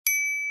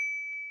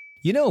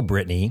You know,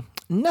 Brittany,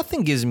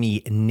 nothing gives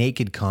me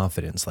naked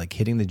confidence like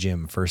hitting the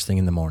gym first thing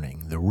in the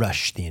morning. The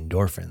rush, the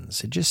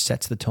endorphins, it just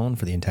sets the tone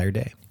for the entire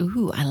day.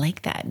 Ooh, I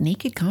like that.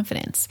 Naked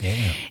confidence.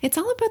 Yeah. It's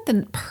all about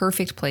the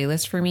perfect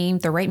playlist for me.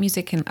 The right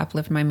music can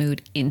uplift my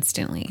mood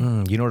instantly.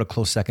 You know what a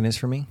close second is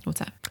for me? What's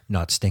that?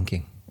 Not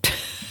stinking.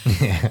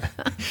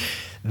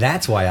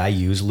 That's why I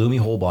use Lumi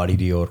Whole Body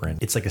Deodorant.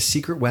 It's like a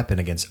secret weapon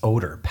against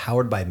odor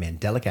powered by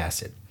mandelic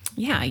acid.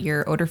 Yeah,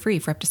 you're odor-free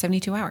for up to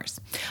 72 hours.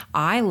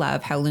 I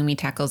love how Lumi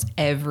tackles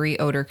every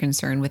odor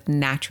concern with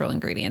natural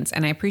ingredients,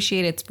 and I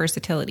appreciate its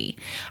versatility.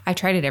 I've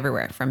tried it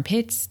everywhere, from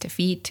pits to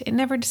feet. It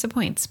never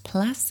disappoints.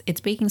 Plus, it's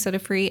baking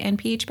soda-free and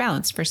pH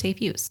balanced for safe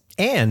use.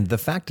 And the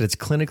fact that it's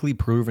clinically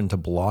proven to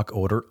block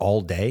odor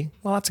all day,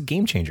 well, that's a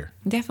game changer.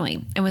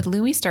 Definitely. And with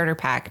Lumi Starter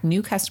Pack,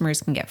 new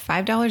customers can get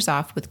 $5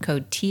 off with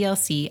code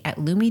TLC at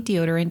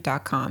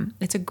LumiDeodorant.com.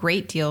 It's a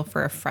great deal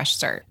for a fresh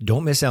start.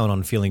 Don't miss out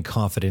on feeling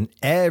confident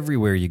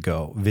everywhere you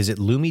go. Visit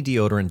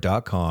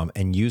LumiDeodorant.com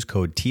and use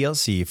code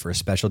TLC for a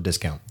special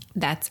discount.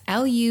 That's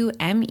LUME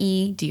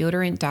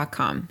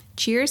deodorant.com.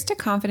 Cheers to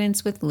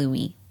confidence with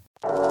Lumi.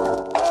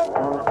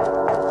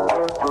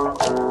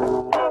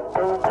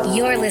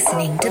 You're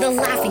listening to the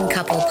Laughing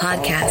Couple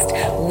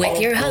podcast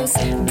with your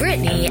hosts,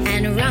 Brittany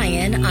and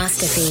Ryan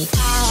Ostafy.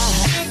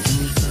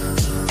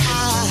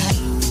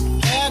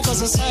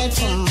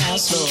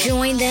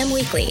 Join them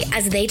weekly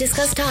as they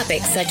discuss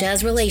topics such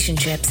as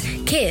relationships,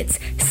 kids,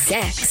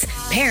 sex,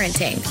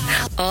 parenting,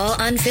 all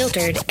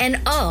unfiltered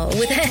and all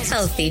with a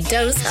healthy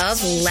dose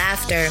of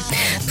laughter.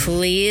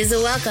 Please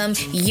welcome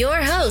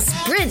your hosts,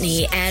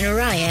 Brittany and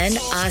Ryan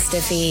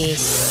Ostafy.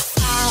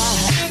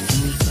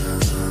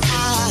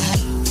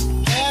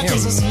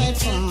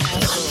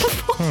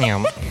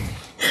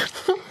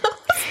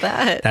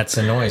 That. That's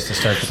the noise to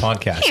start the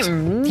podcast.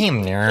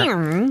 Him there.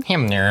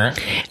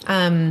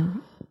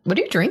 What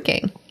are you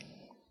drinking?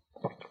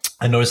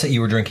 I noticed that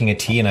you were drinking a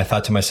tea, and I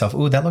thought to myself,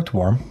 "Ooh, that looked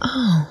warm."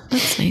 Oh,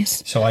 that's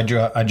nice. So I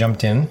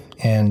jumped in,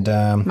 and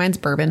Mine's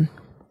bourbon.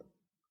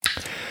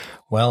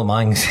 well,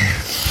 mine's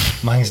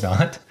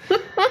not.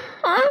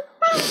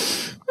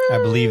 I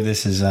believe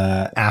this is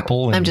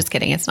apple. And I'm just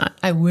kidding. It's not.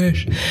 I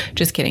wish.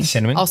 Just kidding.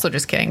 Cinnamon? Also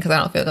just kidding, because I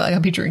don't feel like I'll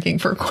be drinking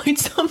for quite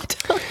some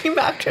time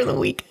after the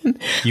weekend.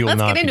 You will Let's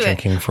not get be into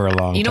drinking it. for a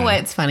long time. You know what?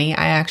 It's funny.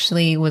 I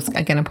actually was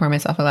going to pour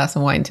myself a glass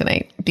of wine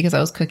tonight because I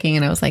was cooking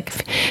and I was like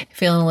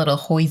feeling a little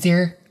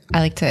hoisier. I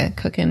like to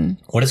cook in.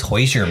 What does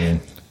hoisier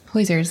mean?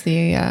 Hoisier is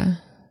the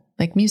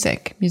like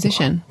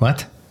musician.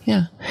 What?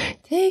 Yeah.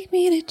 Take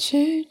me to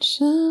church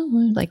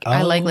somewhere. Like,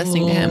 I like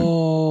listening to him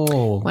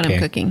when I'm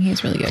cooking.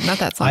 He's really good. Not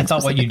that song. I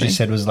thought what you just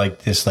said was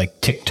like this like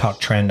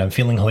TikTok trend. I'm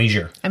feeling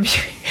hoisier.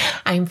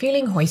 I'm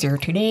feeling hoisier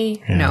today.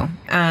 Yeah. No.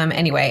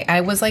 Anyway, I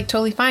was like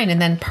totally fine.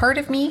 And then part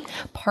of me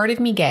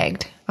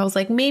gagged. I was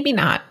like, maybe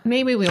not.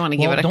 Maybe we want to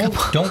give it a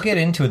couple. Don't get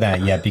into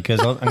that yet, because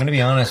I'm going to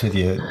be honest with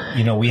you.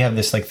 You know, we have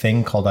this like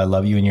thing called I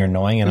love you and you're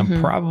annoying. And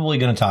I'm probably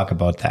going to talk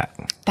about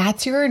that.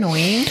 That's your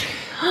annoying?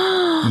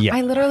 Yeah.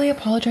 I literally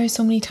apologized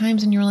so many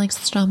times and you were like,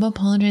 stop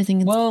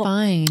apologizing. It's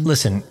fine.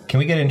 Listen, can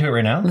we get into it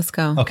right now? Let's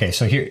go. Okay,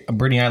 so here,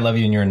 Brittany, I love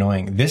you and you're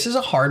annoying. This is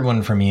a hard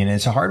one for me, and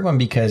it's a hard one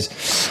because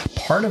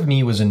part of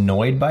me was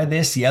annoyed by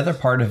this. The other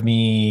part of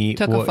me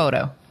took a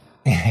photo.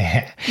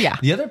 Yeah.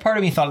 The other part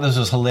of me thought this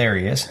was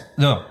hilarious.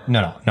 No.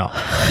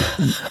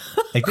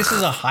 Like, this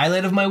is a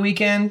highlight of my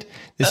weekend.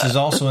 This is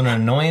also an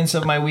annoyance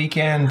of my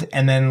weekend.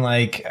 And then,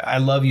 like, I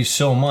love you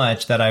so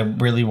much that I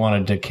really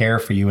wanted to care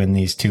for you in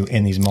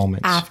these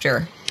moments.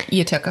 After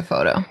you took a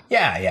photo.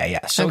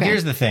 Yeah. So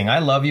here's the thing. I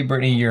love you,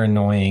 Brittany. You're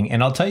annoying.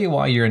 And I'll tell you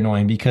why you're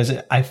annoying. Because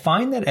I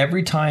find that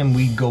every time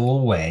we go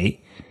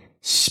away,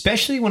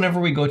 especially whenever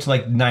we go to,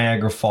 like,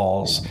 Niagara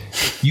Falls,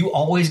 you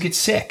always get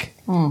sick.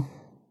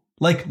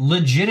 Like,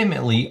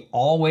 legitimately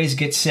always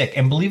get sick.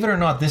 And believe it or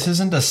not, this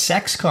isn't a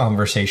sex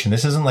conversation.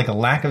 This isn't like a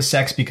lack of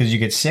sex because you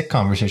get sick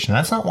conversation.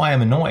 That's not why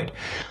I'm annoyed.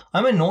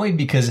 I'm annoyed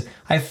because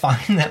I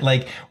find that,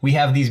 like, we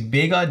have these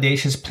big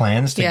audacious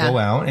plans to go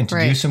out and to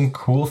do some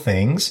cool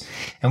things.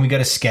 And we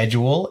got a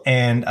schedule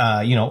and,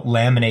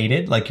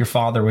 laminated, like your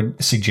father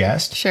would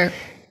suggest. Sure.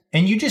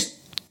 And you just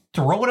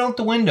throw it out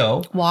the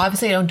window. Well,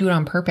 obviously I don't do it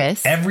on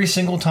purpose. Every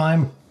single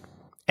time.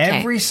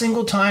 Every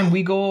single time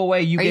we go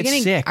away, you get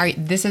sick.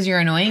 This is your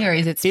annoying, or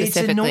is it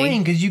specifically? It's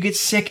annoying because you get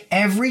sick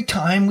every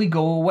time we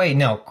go away.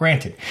 Now,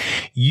 granted,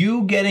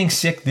 you getting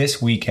sick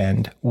this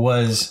weekend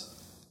was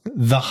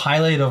the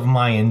highlight of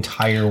my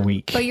entire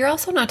week. But you're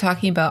also not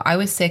talking about, I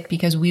was sick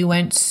because we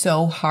went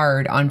so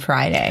hard on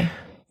Friday.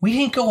 We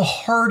didn't go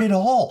hard at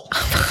all.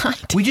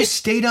 We just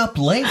stayed up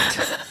late.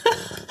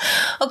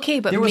 Okay,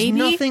 but there was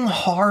nothing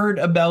hard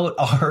about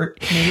our...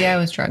 Maybe I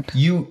was drugged.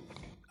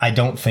 I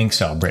don't think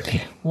so,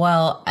 Brittany.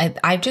 Well,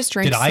 I've just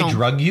drank. Did I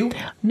drug you?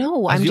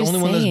 No, I'm just saying. the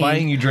only one that's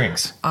buying you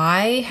drinks.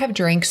 I have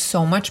drank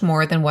so much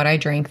more than what I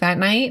drank that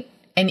night.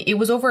 And it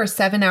was over a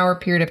 7-hour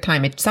period of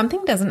time.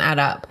 Something doesn't add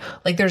up.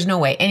 Like, there's no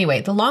way. Anyway,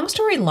 the long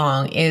story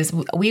long is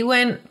we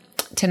went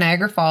to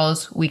Niagara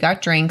Falls. We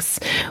got drinks.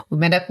 We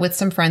met up with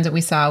some friends that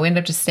we saw. We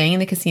ended up just staying in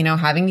the casino,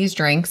 having these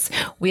drinks.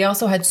 We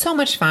also had so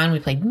much fun. We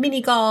played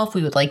mini golf.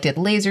 We did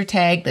laser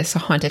tag, this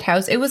haunted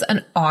house. It was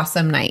an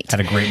awesome night. Had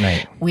a great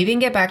night. We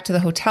didn't get back to the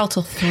hotel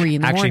till 3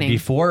 in the morning.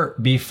 Actually,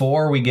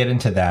 before we get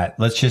into that,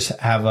 let's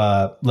have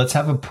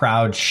a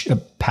proud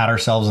pat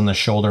ourselves on the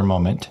shoulder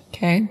moment.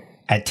 Okay.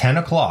 At 10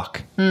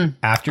 o'clock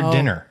after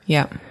dinner.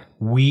 Yeah.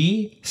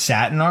 We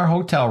sat in our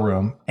hotel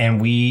room and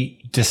we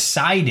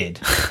decided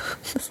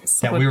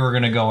that we were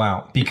going to go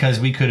out because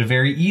we could have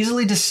very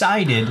easily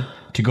decided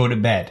to go to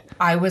bed.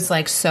 I was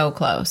like so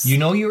close. You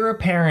know, you're a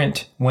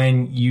parent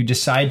when you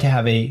decide to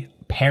have a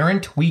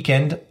parent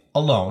weekend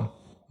alone.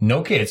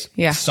 No kids.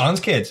 Yeah. Sans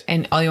kids.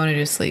 And all you want to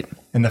do is sleep.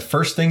 And the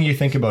first thing you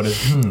think about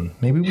is,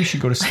 maybe we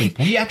should go to sleep.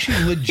 We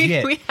actually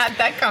legit we had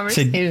that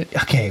conversation.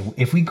 Said, okay,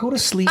 if we go to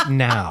sleep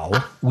now,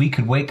 we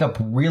could wake up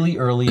really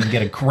early and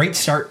get a great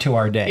start to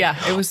our day. Yeah,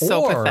 it was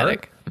so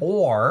pathetic.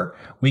 Or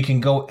we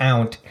can go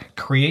out,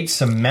 create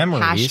some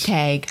memories.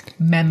 Hashtag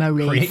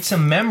memories. Create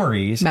some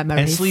memories.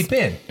 And sleep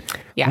in.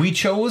 Yeah. We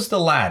chose the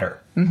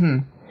latter.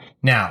 Mm-hmm.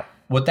 Now,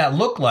 what that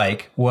looked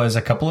like was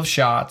a couple of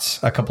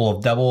shots, a couple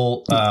of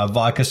double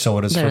vodka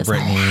sodas for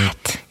Brittany.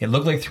 It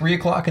looked like 3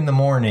 o'clock in the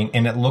morning,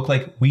 and it looked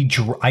like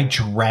I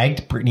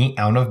dragged Brittany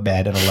out of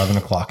bed at 11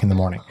 o'clock in the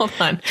morning. Hold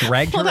on.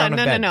 Dragged her out of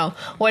bed. No.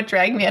 What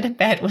dragged me out of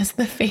bed was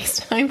the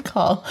FaceTime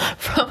call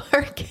from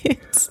our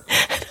kids.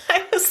 And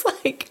I was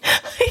like,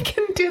 I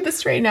can do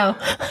this right now.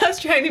 I was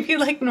trying to be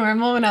like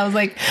normal, and I was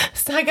like,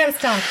 I gotta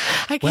stop.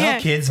 I can't. Well,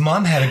 kids,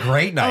 Mom had a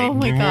great night. Oh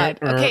my God.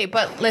 Okay,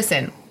 but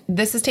listen.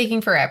 This is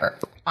taking forever.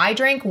 I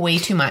drank way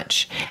too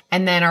much.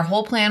 And then our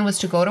whole plan was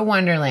to go to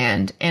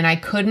Wonderland. And I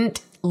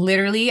couldn't,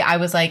 literally, I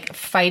was like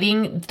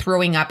fighting,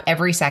 throwing up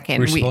every second.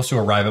 We were supposed to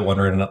arrive at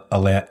Wonderland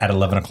at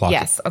 11 o'clock.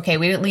 Yes. Okay.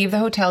 We didn't leave the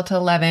hotel till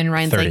 11.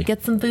 Ryan's 30. like,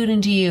 get some food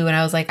into you. And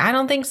I was like, I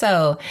don't think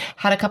so.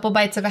 Had a couple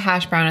bites of a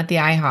hash brown at the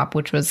IHOP,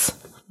 which was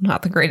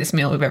not the greatest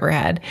meal we've ever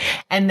had.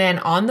 And then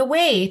on the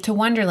way to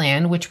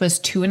Wonderland, which was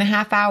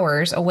 2.5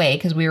 hours away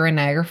because we were in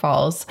Niagara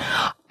Falls,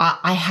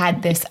 I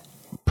had this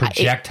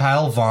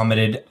projectile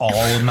vomited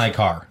all in my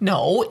car.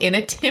 No, in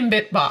a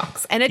Timbit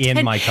box. And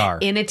in my car.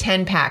 In a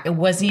 10-pack. It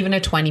wasn't even a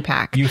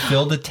 20-pack. You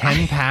filled a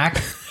 10-pack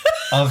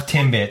of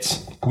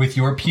Timbits with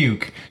your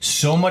puke,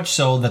 so much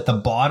so that the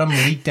bottom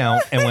leaked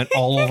out and went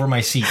all over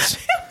my seats.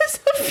 It was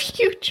a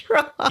few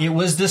drops. It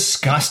was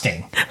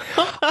disgusting.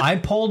 I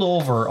pulled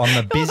over on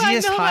the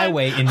busiest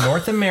highway in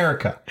North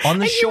America on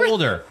the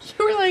shoulder.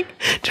 You were like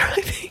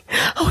driving.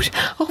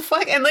 Oh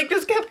fuck! And like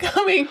this kept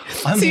coming.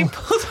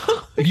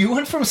 You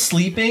went from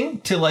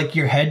sleeping to like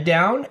your head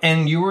down,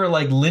 and you were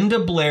like Linda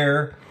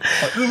Blair.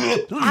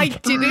 I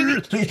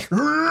didn't.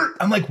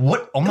 I'm like,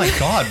 what? Oh my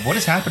God, what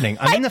is happening?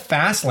 I'm in the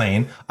fast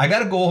lane. I got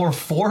to go over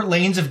 4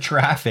 lanes of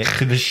traffic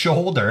to the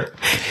shoulder.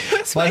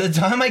 By the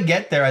time I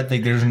get there, I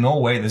think there's no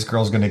way this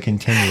girl's going to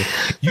continue.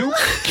 You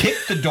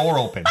kicked the door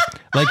open.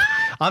 Like,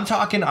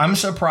 I'm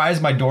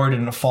surprised my door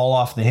didn't fall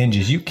off the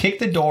hinges. You kick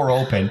the door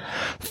open,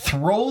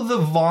 throw the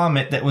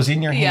vomit that was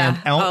in your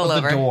hand out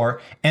of the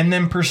door, and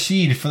then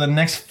proceed for the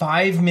next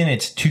 5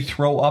 minutes to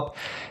throw up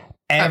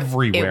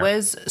everywhere. It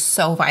was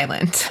so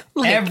violent.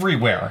 Like,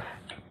 everywhere.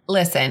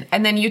 Listen,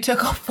 and then you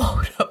took a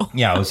photo.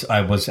 Yeah,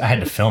 I had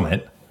to film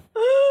it.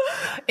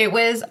 It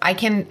was, I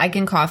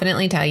can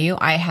confidently tell you,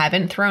 I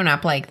haven't thrown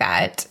up like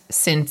that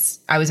since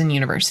I was in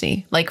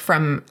university, like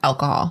from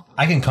alcohol.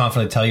 I can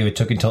confidently tell you it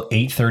took until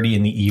 8:30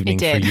 in the evening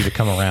for you to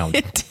come around.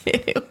 It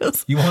did. It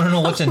was. You want to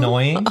know what's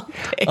annoying?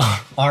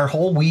 Our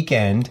whole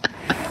weekend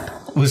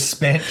was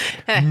spent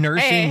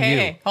nursing you.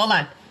 Hey, hold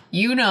on.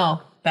 You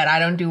know that I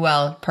don't do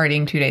well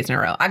partying 2 days in a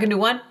row. I can do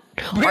one,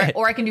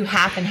 or I can do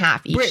half and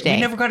half each day.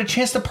 We never got a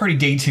chance to party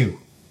day 2.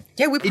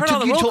 Yeah, we put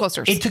on the roller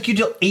coasters. It took you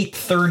till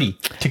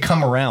 8:30 to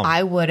come around.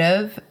 I would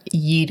have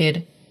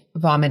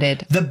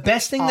vomited. The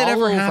best thing that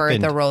ever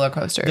happened. The roller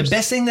coasters. The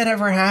best thing that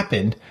ever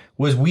happened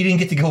was we didn't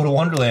get to go to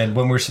Wonderland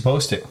when we were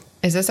supposed to.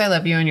 Is this I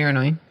love you and you're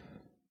annoying?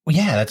 Well,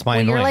 yeah, that's my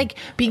annoying. You're like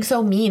being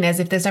so mean as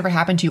if this never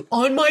happened to you.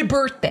 On my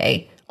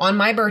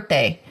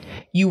birthday,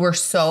 you were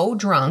so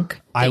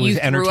drunk. I was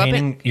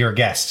entertaining your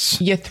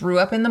guests. You threw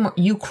up in the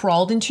you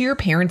crawled into your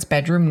parents'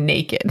 bedroom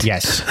naked.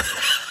 Yes.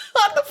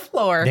 On the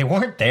floor. They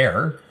weren't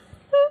there.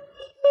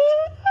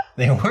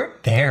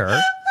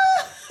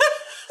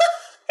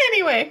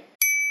 Anyway.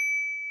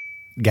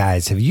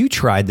 Guys, have you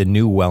tried the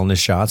new wellness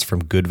shots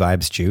from Good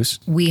Vibes Juice?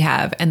 We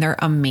have, and they're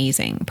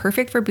amazing.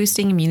 Perfect for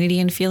boosting immunity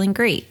and feeling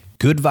great.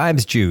 Good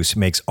Vibes Juice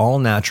makes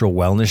all-natural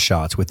wellness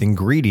shots with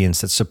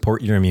ingredients that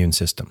support your immune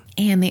system.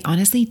 And they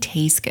honestly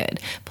taste good.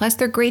 Plus,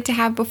 they're great to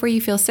have before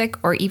you feel sick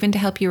or even to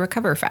help you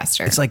recover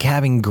faster. It's like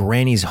having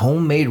Granny's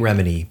homemade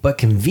remedy, but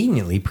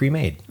conveniently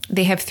pre-made.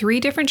 They have 3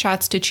 different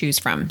shots to choose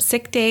from: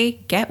 Sick Day,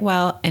 Get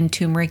Well, and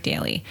Turmeric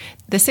Daily.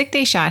 The Sick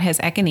Day shot has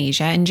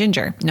echinacea and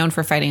ginger, known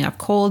for fighting off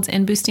colds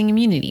and boosting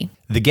immunity.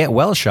 The Get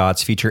Well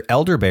shots feature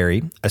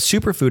elderberry, a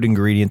superfood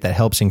ingredient that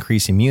helps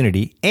increase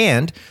immunity,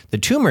 and the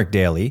Turmeric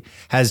Daily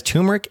has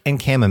turmeric and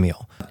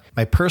chamomile.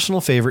 My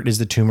personal favorite is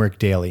the Turmeric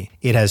Daily.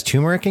 It has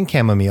turmeric and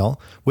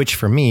chamomile, which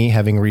for me,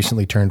 having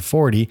recently turned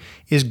 40,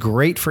 is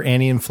great for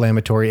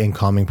anti-inflammatory and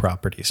calming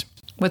properties.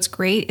 What's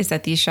great is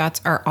that these shots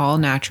are all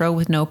natural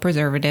with no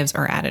preservatives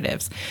or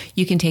additives.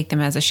 You can take them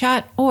as a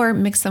shot or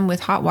mix them with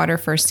hot water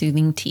for a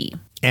soothing tea.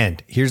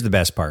 And here's the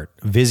best part.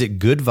 Visit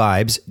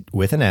goodvibes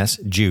with an S,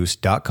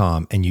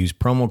 juice.com and use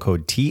promo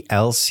code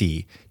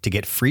TLC to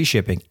get free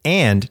shipping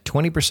and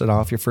 20%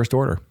 off your first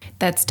order.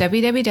 That's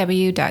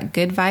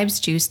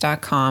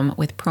www.goodvibesjuice.com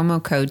with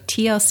promo code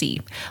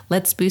TLC.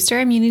 Let's boost our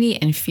immunity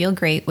and feel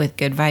great with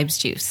Good Vibes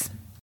Juice.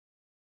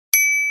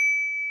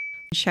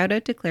 Shout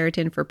out to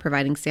Claritin for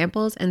providing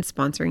samples and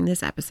sponsoring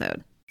this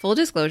episode. Full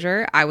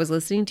disclosure, I was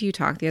listening to you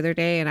talk the other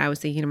day and I was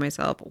thinking to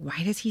myself,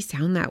 why does he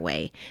sound that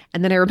way?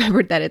 And then I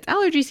remembered that it's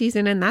allergy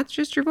season and that's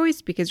just your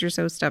voice because you're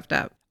so stuffed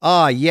up.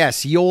 Ah,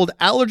 yes, the old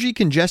allergy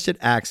congested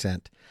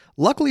accent.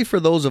 Luckily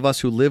for those of us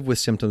who live with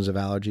symptoms of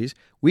allergies,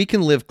 we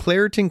can live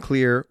Claritin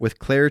Clear with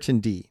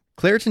Claritin D.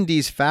 Claritin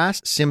D's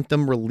fast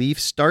symptom relief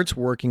starts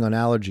working on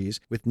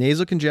allergies with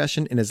nasal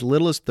congestion in as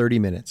little as 30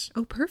 minutes.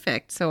 Oh,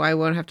 perfect. So I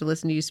won't have to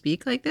listen to you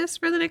speak like this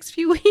for the next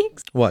few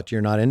weeks. What,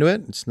 you're not into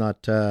it? It's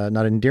not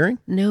endearing?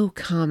 No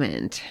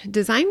comment.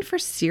 Designed for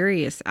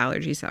serious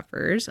allergy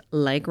sufferers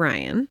like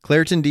Ryan.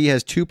 Claritin D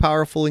has 2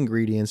 powerful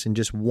ingredients in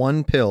just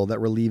 1 pill that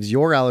relieves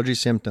your allergy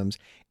symptoms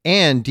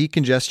and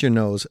decongest your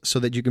nose so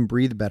that you can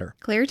breathe better.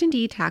 Claritin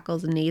D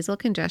tackles nasal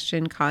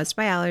congestion caused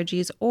by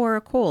allergies or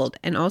a cold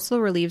and also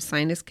relieves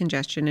sinus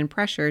congestion and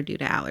pressure due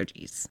to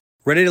allergies.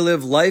 Ready to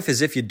live life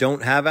as if you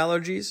don't have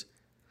allergies?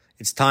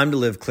 It's time to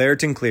live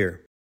Claritin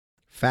Clear.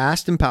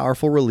 Fast and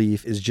powerful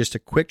relief is just a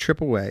quick trip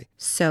away.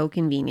 So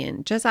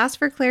convenient. Just ask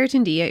for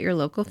Claritin D at your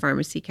local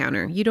pharmacy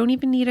counter. You don't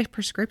even need a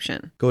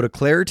prescription. Go to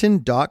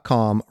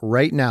Claritin.com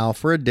right now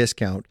for a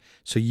discount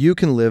so you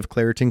can live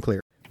Claritin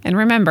Clear. And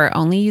remember,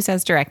 only use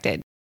as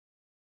directed.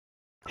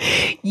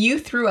 You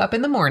threw up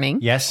in the morning.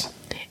 Yes.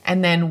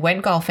 And then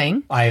went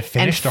golfing. I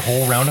finished a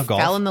whole round of golf.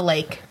 Fell in the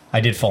lake.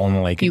 I did fall in the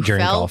lake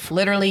during golf.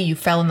 Literally, you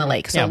fell in the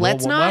lake. So yeah,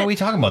 let's not. Why are we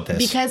talking about this?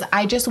 Because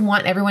I just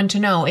want everyone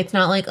to know it's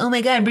not like, oh my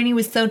God, Brittany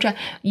was so trash.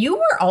 You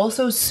were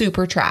also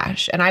super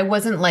trash. And I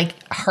wasn't like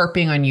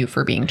harping on you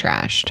for being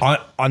trashed. On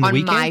the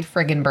weekend? On my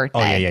friggin'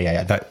 birthday. Oh,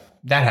 yeah.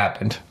 That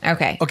happened.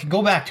 Okay. Okay,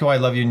 go back to I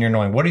love you and you're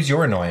annoying. What is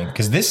your annoying?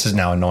 Because this is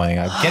now annoying.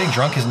 Getting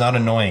drunk is not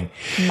annoying.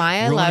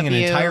 My I love Ruining an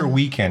you. entire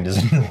weekend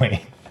is annoying.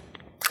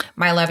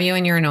 My I love you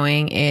and you're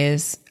annoying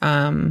is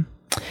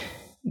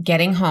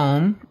getting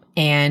home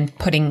and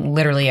putting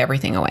literally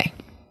everything away.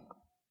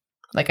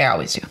 Like I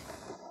always do.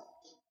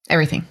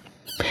 Everything.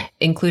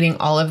 Including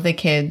all of the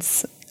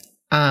kids'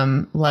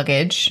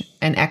 luggage,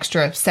 an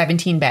extra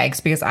 17 bags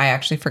because I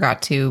actually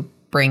forgot to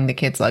bring the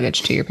kids'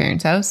 luggage to your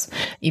parents' house,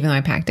 even though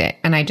I packed it.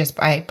 And I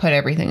put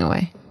everything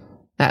away.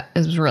 That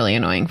was really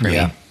annoying for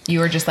me. You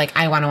were just like,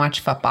 I want to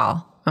watch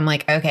football. I'm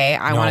like, okay,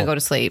 I want to go to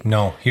sleep.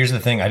 No, here's the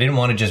thing. I didn't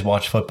want to just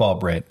watch football,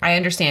 Britt. I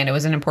understand. It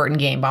was an important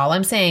game. But all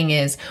I'm saying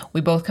is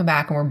we both come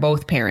back and we're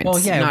both parents. Well,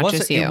 yeah, not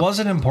just you. It was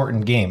an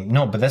important game.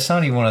 No, but that's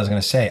not even what I was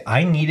going to say.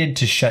 I needed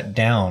to shut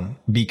down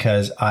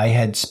because I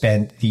had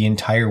spent the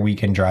entire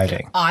weekend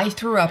driving. I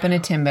threw up in a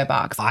Timbit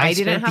box. I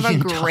didn't have a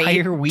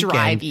great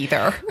drive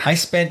either. I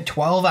spent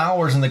 12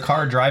 hours in the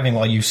car driving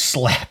while you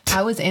slept.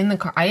 I was in the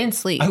car. I didn't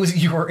sleep.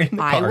 You were in the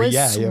car. I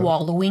was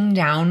swallowing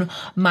down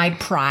my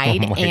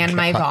pride and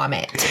my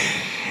vomit.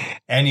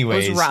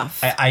 Anyways, it was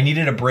rough. I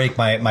needed a break.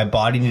 My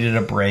body needed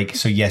a break.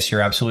 So yes, you're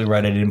absolutely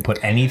right. I didn't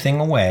put anything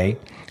away.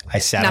 I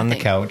sat on the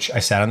couch.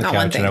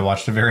 And I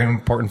watched a very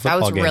important football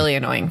game. That was really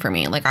annoying for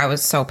me. Like I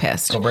was so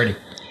pissed. Go Brady.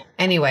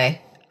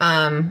 Anyway,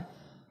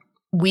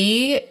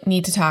 we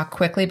need to talk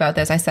quickly about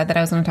this. I said that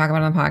I was going to talk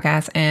about it on the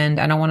podcast, and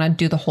I don't want to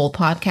do the whole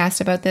podcast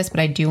about this, but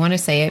I do want to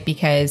say it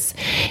because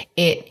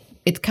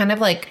it's kind of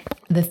like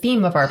the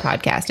theme of our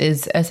podcast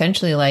is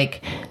essentially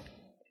like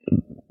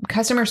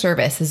customer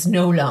service is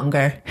no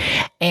longer.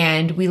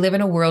 And we live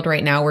in a world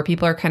right now where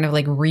people are kind of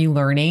like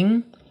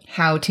relearning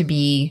how to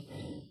be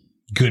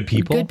good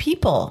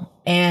people.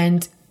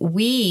 And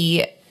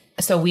we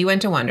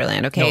went to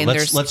Wonderland. Okay. No,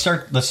 let's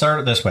start it this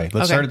way.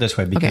 Start it this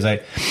way because I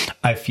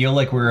feel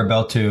like we're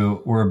about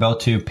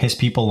to piss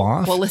people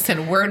off. Well,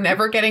 listen, we're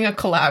never getting a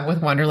collab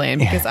with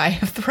Wonderland because I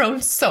have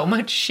thrown so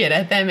much shit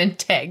at them and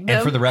tagged them.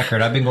 And for the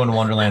record, I've been going to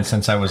Wonderland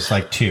since I was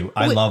like 2.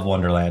 I love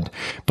Wonderland,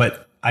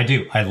 but I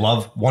do. I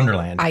love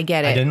Wonderland. I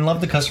get it. I didn't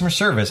love the customer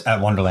service at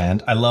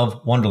Wonderland. I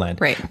love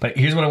Wonderland. Right. But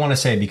here's what I want to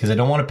say because I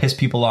don't want to piss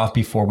people off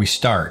before we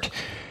start.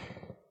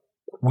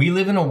 We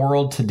live in a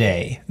world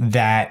today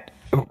that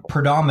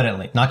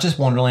predominantly, not just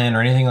Wonderland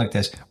or anything like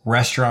this,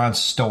 restaurants,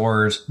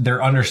 stores,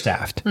 they're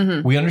understaffed.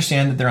 Mm-hmm. We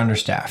understand that they're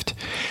understaffed.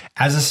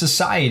 As a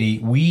society,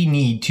 we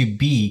need to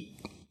be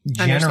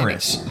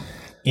generous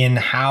in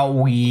how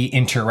we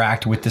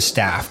interact with the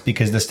staff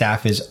because the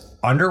staff is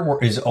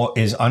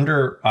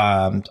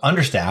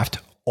understaffed,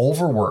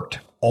 overworked,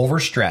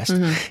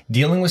 overstressed,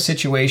 dealing with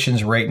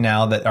situations right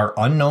now that are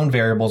unknown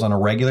variables on a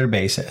regular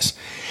basis.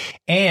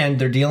 And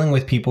they're dealing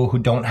with people who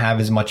don't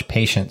have as much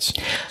patience.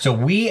 So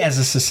we as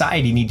a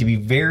society need to be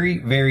very,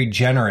 very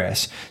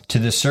generous to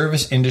the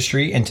service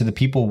industry and to the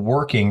people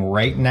working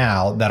right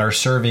now that are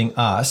serving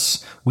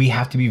us. We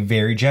have to be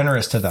very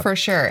generous to them. For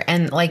sure.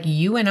 And like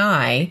you and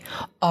I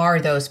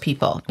are those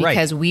people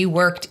because we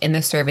worked in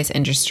the service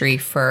industry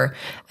for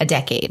a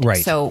decade.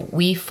 Right. So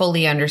we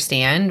fully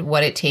understand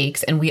what it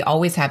takes, and we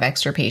always have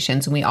extra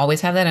patience, and we always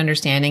have that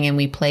understanding, and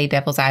we play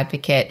devil's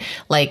advocate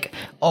like,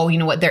 oh, you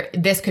know what,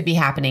 this could be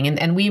happening.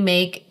 And we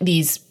make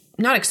these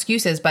not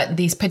excuses, but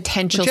these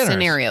potential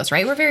scenarios,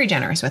 right? We're very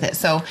generous with it.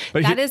 So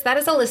that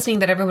is a listing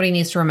that everybody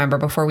needs to remember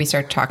before we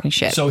start talking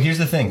shit. So here's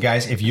the thing,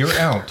 guys. If you're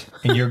out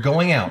and you're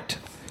going out,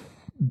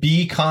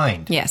 be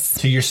kind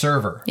to your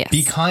server. Yes.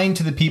 Be kind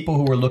to the people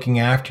who are looking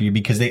after you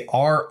because they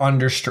are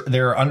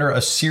they're under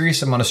a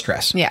serious amount of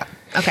stress. Yeah.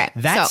 Okay.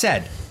 That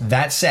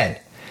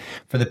said,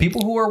 for the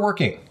people who are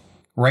working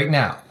right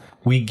now,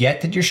 we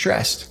get that you're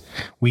stressed.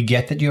 We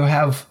get that you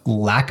have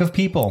lack of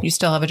people. You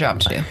still have a job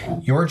to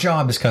do. Your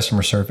job is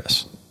customer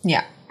service.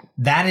 Yeah.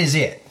 That is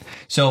it.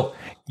 So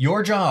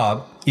your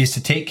job is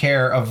to take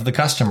care of the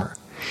customer.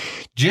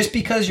 Just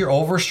because you're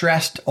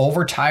overstressed,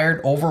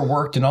 overtired,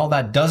 overworked, and all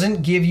that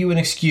doesn't give you an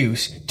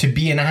excuse to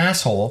be an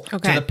asshole to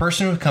the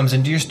person who comes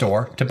into your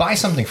store to buy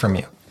something from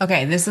you.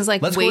 Okay, this is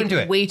like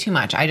way too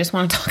much. I just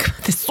want to talk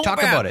about this.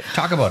 Talk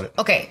about it.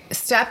 Okay, it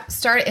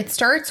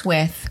starts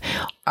with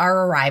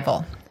our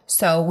arrival.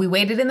 So we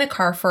waited in the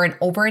car for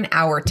over an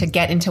hour to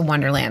get into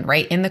Wonderland,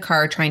 right? In the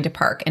car trying to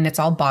park, and it's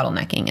all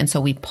bottlenecking. And so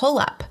we pull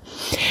up,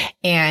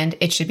 and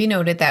it should be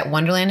noted that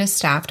Wonderland is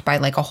staffed by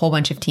like a whole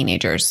bunch of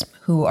teenagers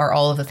who are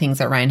all of the things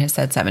that Ryan has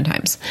said 7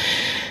 times.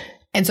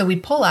 And so we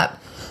pull up,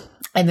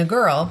 and the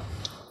girl,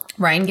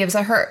 Ryan gives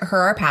her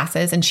our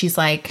passes, and she's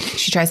like,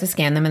 she tries to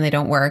scan them and they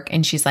don't work.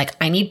 And she's like,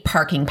 I need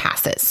parking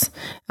passes.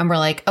 And we're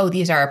like, oh,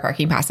 these are our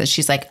parking passes.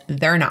 She's like,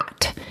 they're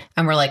not.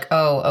 And we're like,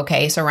 oh,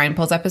 okay. So Ryan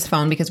pulls up his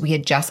phone because we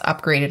had just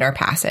upgraded our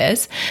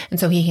passes. And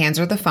so he hands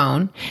her the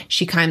phone.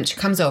 She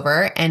comes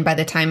over, and by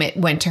the time it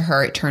went to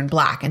her, it turned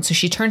black. And so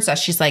she turns to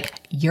us. She's like,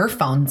 your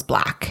phone's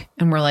black.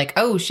 And we're like,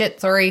 oh shit,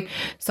 sorry.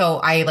 So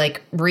I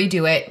like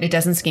redo it. It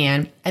doesn't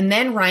scan. And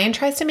then Ryan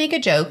tries to make a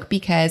joke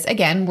because,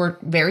 again, we're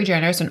very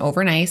generous and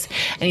over nice.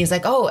 And he's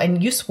like, oh,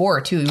 and you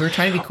swore too. You were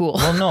trying to be cool.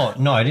 Well,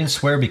 no, I didn't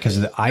swear because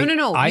you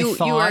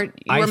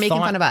were making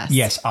fun of us.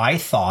 Yes, I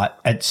thought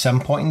at some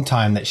point in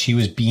time that she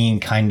was being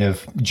kind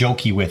of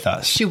jokey with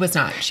us. She was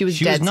not. She was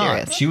dead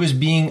serious. She was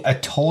being a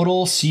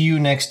total see you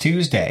next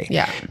Tuesday.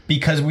 Yeah.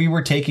 Because we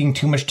were taking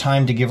too much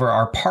time to give her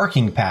our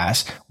parking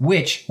pass,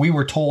 which we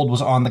were told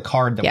was on the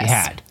card that we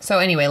had. So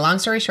anyway, long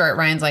story short,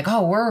 Ryan's like,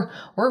 oh, we're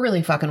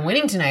really fucking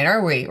winning tonight,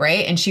 are we?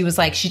 Right? And she was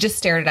like, she just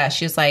stared at us.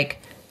 She was like,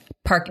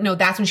 no,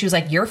 that's when she was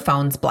like, your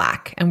phone's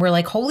black. And we're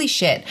like, holy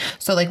shit.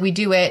 So like we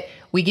do it.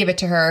 We give it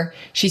to her.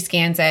 She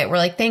scans it. We're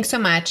like, thanks so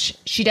much.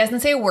 She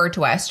doesn't say a word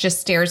to us, just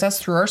stares us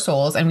through our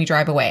souls, and we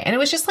drive away. And it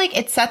was just like,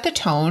 it set the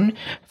tone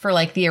for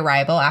like the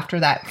arrival after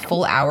that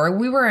full hour.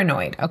 We were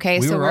annoyed. Okay.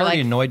 We so were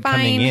already annoyed fine.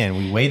 Coming in.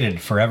 We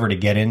waited forever to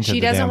get into the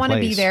damn place. She doesn't want to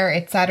be there.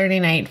 It's Saturday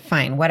night.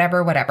 Fine.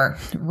 Whatever.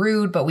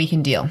 Rude, but we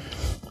can deal.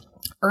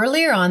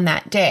 Earlier on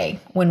that day,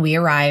 when we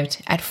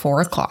arrived at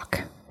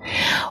 4:00,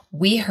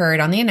 we heard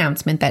on the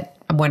announcement that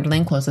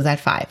Wonderland closes at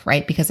 5,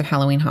 right? Because of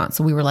Halloween Haunt.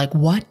 So we were like,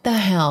 what the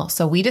hell?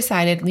 So we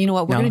decided, you know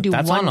what? We're going to do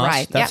one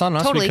ride. That's on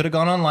us. Totally. We could have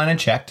gone online and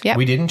checked. Yep.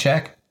 We didn't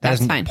check.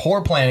 That's fine.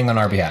 Poor planning on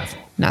our behalf.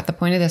 Not the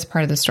point of this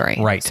part of the story.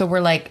 Right. So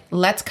we're like,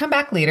 let's come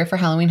back later for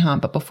Halloween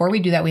Haunt. But before we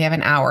do that, we have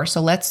an hour.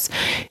 So let's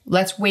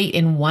wait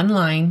in one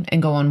line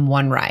and go on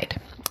one ride.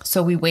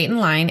 So we wait in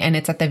line, and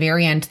it's at the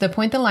very end, to the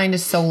point the line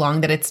is so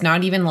long that it's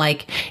not even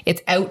like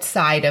it's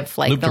outside of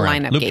like the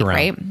lineup gate,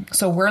 right?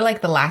 So we're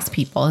like the last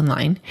people in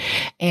line,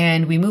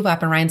 and we move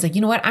up, and Ryan's like,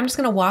 you know what? I'm just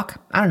going to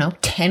walk,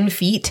 10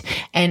 feet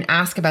and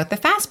ask about the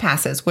fast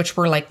passes, which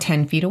were like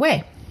 10 feet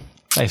away.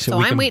 So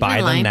we can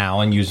buy them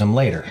now and use them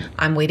later.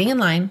 I'm waiting in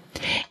line,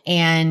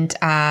 and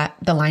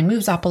the line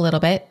moves up a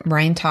little bit.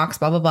 Ryan talks,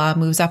 blah, blah, blah,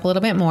 moves up a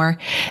little bit more.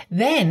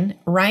 Then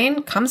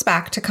Ryan comes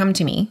back to come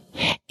to me,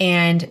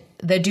 and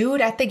the dude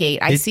at the gate,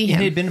 I see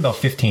him. It had been about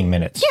 15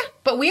 minutes. Yeah,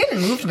 but we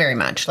hadn't moved very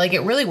much. Like, it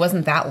really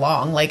wasn't that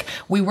long. Like,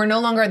 we were no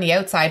longer on the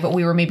outside, but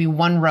we were maybe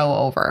one row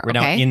over. We're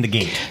now in the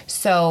gate.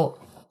 So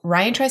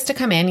Ryan tries to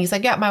come in. He's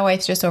like, yeah, my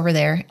wife's just over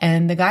there.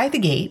 And the guy at the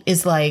gate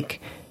is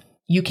like,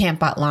 you can't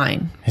butt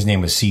line. His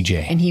name was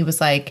CJ. And he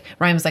was like,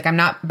 Ryan was like, I'm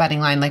not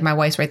butting line. Like, my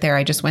wife's right there.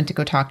 I just went to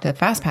go talk to the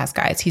Fast Pass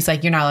guys. He's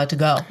like, you're not allowed to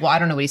go. Well, I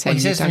don't know what he said. Well, he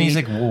says to me, he's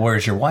like, well,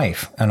 where's your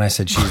wife? And I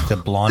said, she's the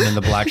blonde in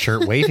the black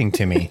shirt waving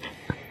to me.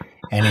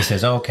 And he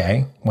says,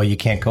 okay, well, you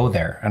can't go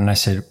there. And I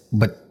said,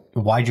 but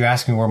why'd you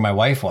ask me where my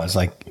wife was?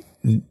 Like,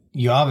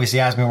 you obviously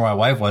asked me where my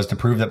wife was to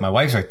prove that my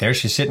wife's right there.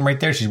 She's sitting right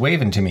there. She's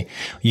waving to me.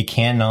 You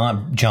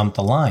cannot jump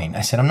the line.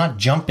 I said, I'm not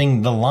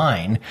jumping the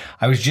line.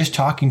 I was just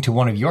talking to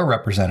one of your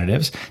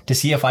representatives to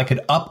see if I could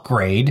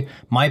upgrade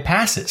my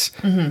passes.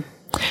 Mm-hmm.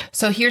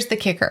 So here's the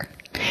kicker.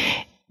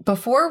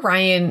 before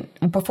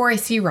I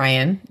see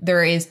Ryan,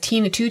 there is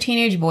two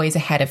teenage boys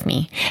ahead of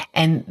me,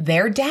 and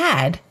their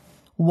dad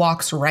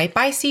walks right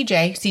by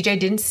CJ. CJ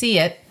didn't see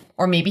it,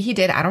 or maybe he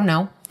did. I don't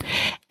know.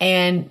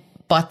 And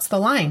butts the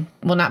line.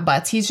 Well, not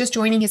butts. He's just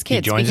joining his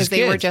kids because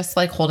they were just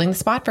like holding the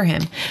spot for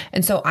him.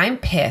 And so I'm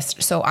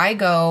pissed. So I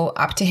go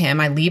up to him.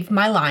 I leave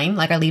my line.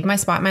 Like I leave my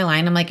spot, my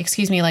line. I'm like,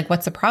 excuse me, like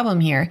what's the problem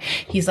here?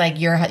 He's like,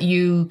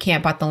 you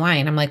can't butt the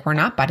line. I'm like, we're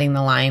not butting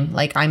the line.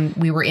 Like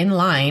we were in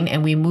line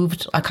and we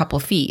moved a couple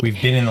feet.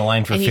 We've been in the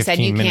line for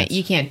 15 minutes.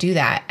 You can't do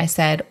that. I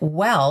said,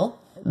 well,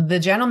 the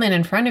gentleman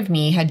in front of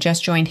me had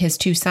just joined his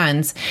two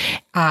sons,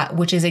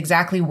 which is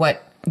exactly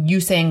what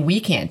you saying we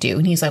can't do.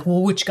 And he's like,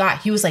 well, which guy?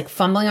 He was like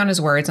fumbling on his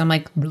words. I'm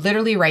like,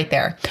 literally right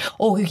there.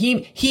 Oh,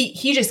 he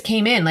just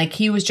came in. Like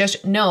he was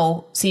just,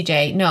 no,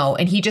 CJ, no.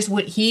 And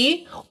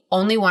he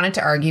only wanted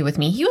to argue with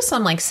me. He was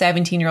some like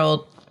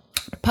 17-year-old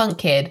punk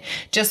kid,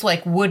 just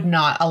like would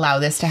not allow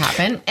this to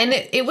happen. And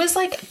it was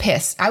like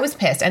pissed. I was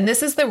pissed. And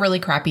this is the really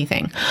crappy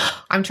thing.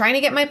 I'm trying to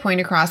get my point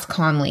across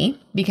calmly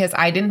because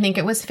I didn't think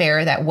it was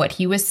fair that what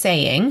he was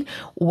saying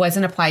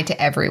wasn't applied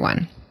to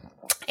everyone.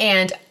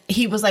 And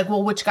he was like,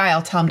 well, which guy?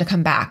 I'll tell him to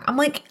come back. I'm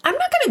like, I'm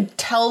not going to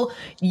tell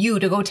you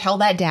to go tell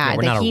that dad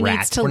that he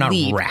needs to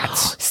leave. We're not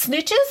rats.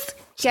 Snitches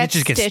get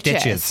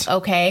stitches.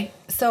 Okay.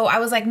 So I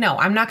was like, no,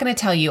 I'm not going to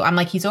tell you. I'm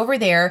like, he's over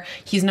there.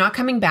 He's not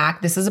coming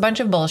back. This is a bunch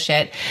of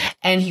bullshit.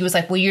 And he was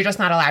like, well, you're just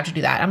not allowed to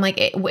do that. I'm like,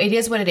 it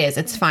is what it is.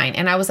 It's fine.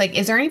 And I was like,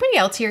 is there anybody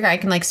else here I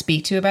can like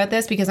speak to about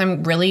this? Because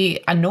I'm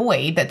really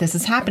annoyed that this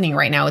is happening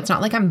right now. It's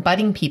not like I'm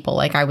butting people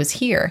like I was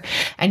here.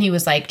 And he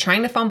was like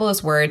trying to fumble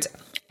his words.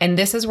 And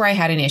this is where I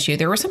had an issue.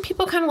 There were some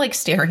people kind of like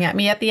staring at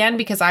me at the end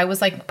because I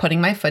was like putting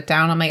my foot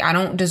down. I'm like, I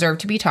don't deserve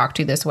to be talked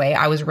to this way.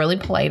 I was really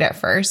polite at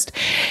first.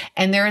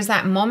 And there was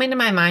that moment in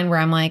my mind where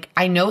I'm like,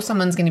 I know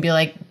someone's going to be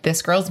like,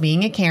 this girl's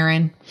being a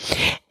Karen.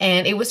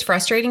 And it was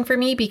frustrating for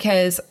me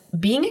because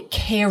being a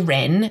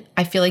Karen,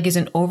 I feel like is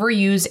an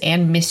overused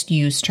and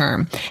misused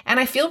term. And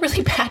I feel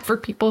really bad for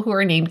people who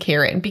are named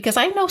Karen because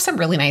I know some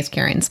really nice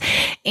Karens.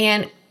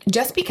 And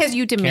just because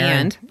you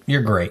demand... Karen,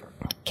 you're great.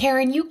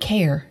 Karen, you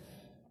care.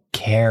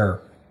 Karen.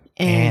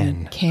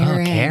 Karen. Oh,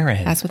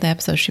 Karen. That's what the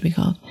episode should be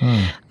called.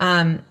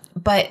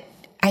 But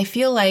I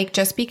feel like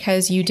just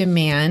because you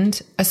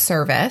demand a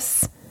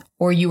service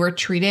or you were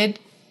treated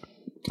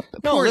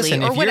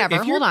poorly or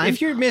whatever,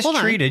 if you're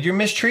mistreated, you're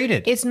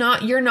mistreated. It's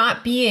not, you're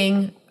not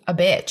being a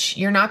bitch.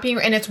 You're not being,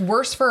 and it's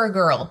worse for a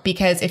girl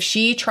because if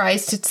she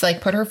tries to like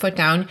put her foot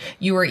down,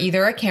 you are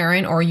either a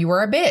Karen or you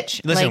are a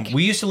bitch. Listen,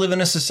 we used to live in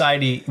a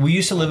society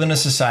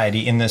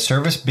in the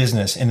service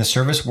business, in the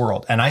service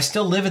world, and I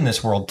still live in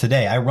this world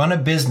today. I run a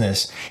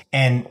business,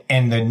 and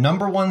the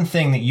number one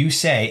thing that you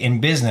say in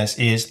business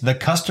is the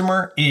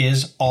customer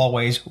is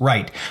always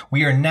right.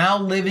 We are now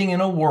living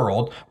in a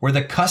world where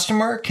the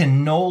customer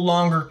can no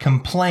longer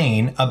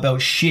complain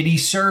about shitty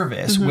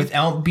service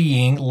without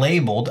being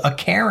labeled a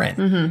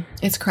Karen.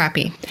 It's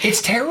crappy.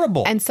 It's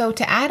terrible. And so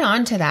to add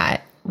on to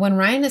that, when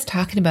Ryan is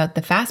talking about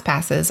the fast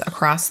passes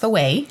across the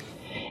way,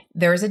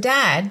 there's a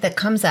dad that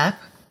comes up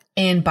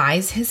and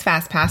buys his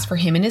fast pass for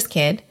him and his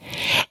kid.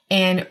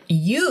 And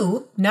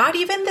you, not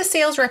even the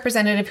sales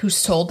representative who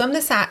sold them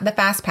the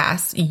fast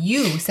pass,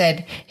 you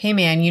said, hey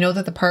man, you know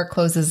that the park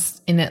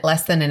closes in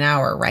less than an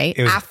hour, right?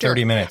 It was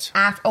 30 minutes.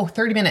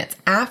 30 minutes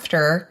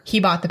after he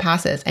bought the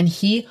passes, and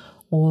he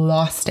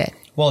lost it.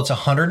 Well, it's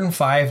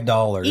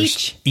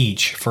 $105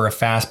 each for a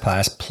fast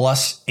pass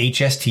plus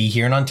HST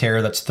here in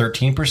Ontario. That's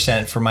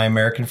 13% for my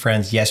American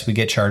friends. Yes, we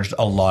get charged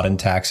a lot in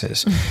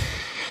taxes.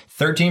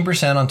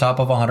 13% on top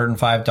of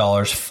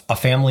 $105, a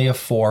family of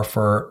four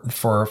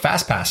for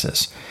fast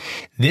passes.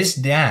 This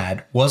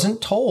dad wasn't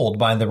told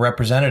by the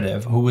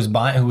representative who was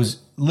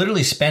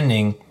literally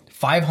spending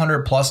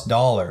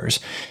 $500+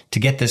 to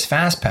get this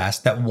fast pass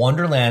that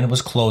Wonderland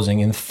was closing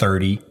in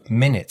 30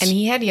 minutes. And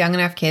he had young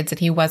enough kids that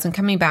he wasn't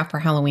coming back for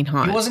Halloween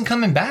Haunt. He wasn't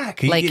coming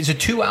back. It's a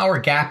 2-hour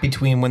gap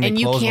between when they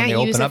close and when they open up again. And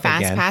you can't use a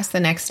fast pass the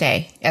next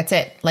day. That's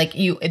it. Like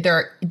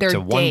it's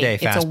a one-day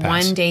fast pass. It's a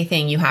one-day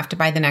thing. You have to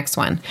buy the next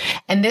one.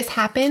 And this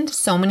happened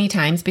so many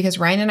times because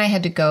Ryan and I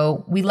had to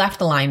go. We left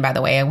the line, by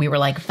the way, and we were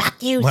like,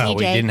 "Fuck you, CJ." Well,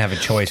 we didn't have a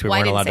choice. We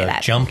weren't allowed to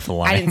jump the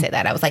line. I didn't say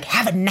that. I was like,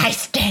 "Have a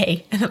nice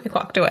day," and then we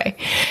walked away.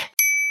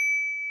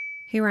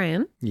 Hey,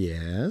 Ryan.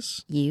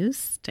 Yes? You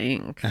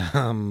stink.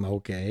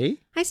 Okay.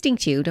 I stink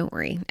too, don't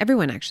worry.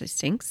 Everyone actually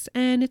stinks,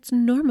 and it's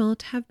normal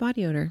to have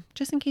body odor,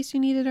 just in case you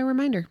needed a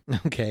reminder.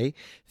 Okay.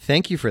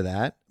 Thank you for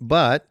that.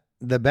 But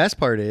the best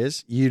part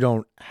is you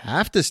don't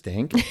have to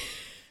stink.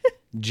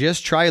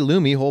 Just try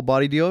Lumi whole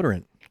body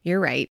deodorant. You're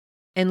right.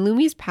 And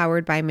Lumi's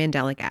powered by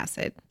mandelic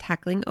acid,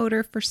 tackling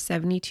odor for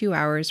 72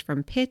 hours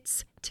from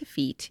pits to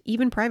feet,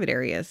 even private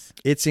areas.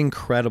 It's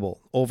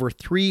incredible. Over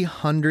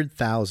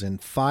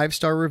 300,000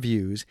 5-star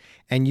reviews,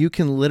 and you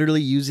can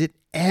literally use it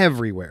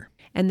everywhere.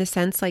 And the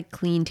scents like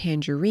clean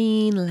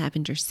tangerine,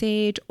 lavender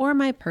sage, or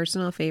my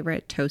personal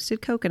favorite,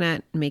 toasted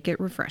coconut, make it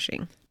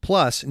refreshing.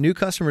 Plus, new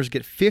customers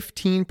get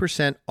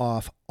 15%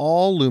 off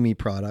all Lumi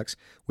products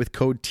with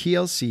code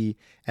TLC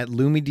at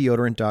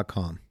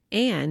lumideodorant.com.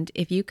 And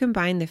if you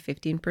combine the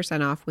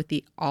 15% off with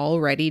the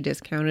already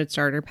discounted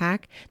starter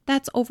pack,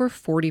 that's over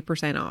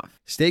 40% off.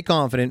 Stay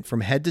confident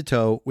from head to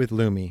toe with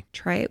Lumi.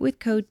 Try it with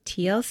code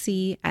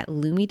TLC at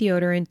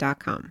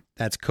LumiDeodorant.com.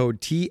 That's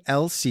code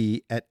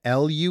TLC at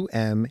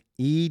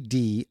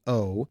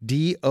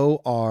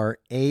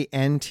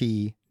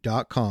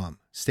LumiDeodorant.com.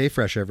 Stay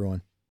fresh,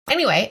 everyone.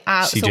 Anyway,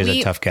 CJ's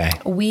a tough guy.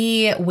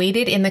 We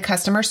waited in the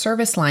customer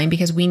service line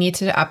because we need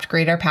to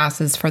upgrade our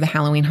passes for the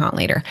Halloween Haunt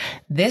later.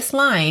 This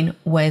line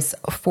was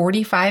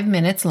 45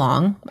 minutes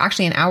long,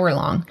 actually an hour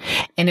long,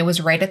 and it was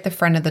right at the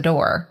front of the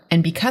door.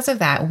 And because of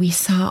that, we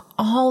saw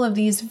all of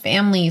these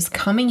families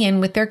coming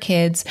in with their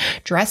kids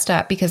dressed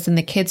up because in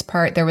the kids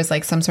part, there was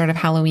like some sort of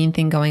Halloween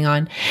thing going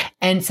on.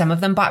 And some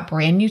of them bought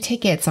brand new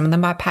tickets. Some of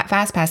them bought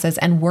fast passes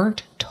and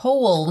weren't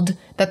told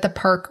that the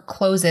park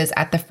closes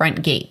at the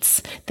front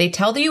gates. They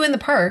tell you in the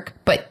park,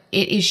 but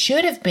it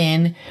should have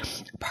been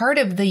part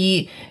of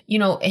the,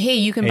 hey,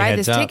 you can buy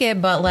this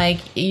ticket, but like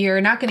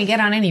you're not going to get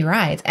on any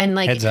rides. And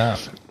like, heads up.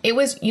 It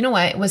was, you know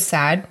what? It was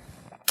sad.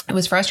 It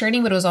was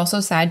frustrating, but it was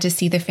also sad to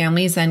see the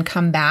families then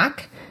come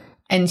back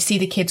and see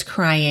the kids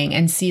crying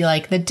and see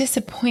like the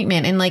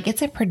disappointment. And like,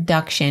 it's a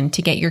production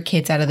to get your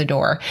kids out of the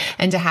door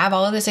and to have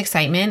all of this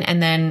excitement and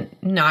then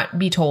not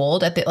be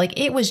told at the, like,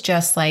 it was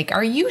just like,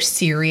 are you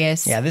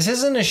serious? Yeah, this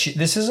isn't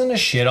a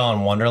shit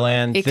on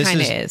Wonderland. It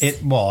kind of is.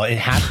 It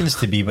happens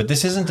to be, but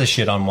this isn't a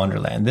shit on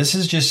Wonderland. This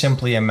is just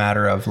simply a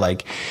matter of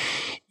like,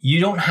 you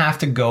don't have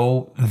to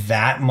go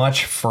that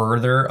much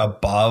further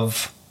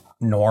above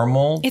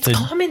normal. It's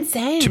common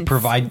sense to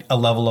provide a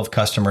level of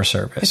customer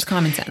service. It's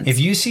common sense. If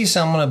you see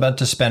someone about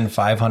to spend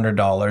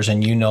 $500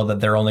 and you know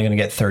that they're only going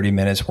to get 30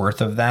 minutes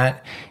worth of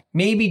that,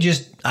 maybe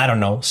just, I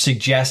don't know,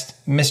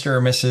 suggest Mr.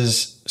 or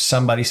Mrs.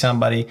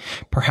 somebody,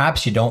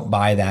 perhaps you don't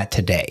buy that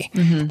today.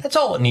 Mm-hmm. That's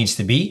all it needs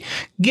to be.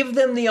 Give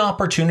them the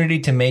opportunity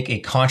to make a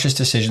conscious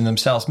decision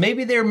themselves.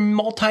 Maybe they're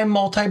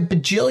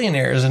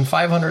multi-bajillionaires and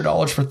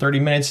 $500 for 30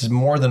 minutes is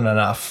more than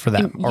enough for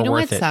them or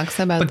worth it. Sucks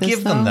about but this,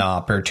 give them the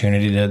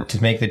opportunity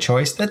to make the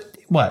choice.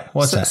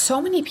 What's that?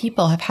 So many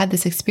people have had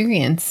this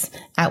experience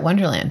at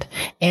Wonderland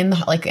and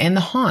the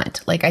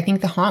haunt. Like, I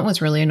think the haunt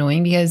was really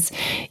annoying because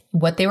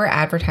what they were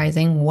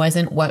advertising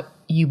wasn't what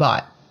you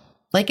bought.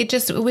 Like, it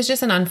was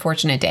just an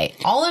unfortunate day.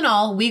 All in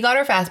all, we got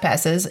our fast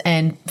passes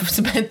and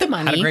spent the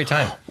money. Had a great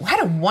time.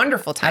 Had a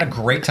wonderful time. Had a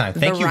great time.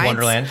 Thank you,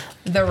 Wonderland.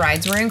 The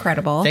rides were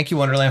incredible. Thank you,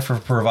 Wonderland, for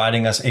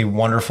providing us a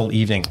wonderful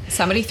evening.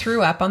 Somebody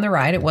threw up on the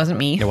ride. It wasn't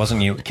me. It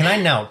wasn't you. Can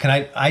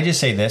I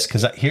just say this?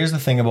 Because here's the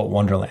thing about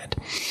Wonderland.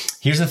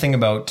 Here's the thing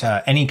about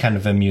any kind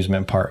of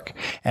amusement park.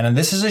 And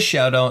this is a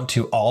shout out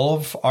to all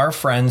of our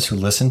friends who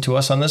listen to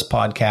us on this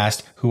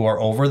podcast who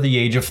are over the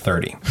age of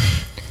 30.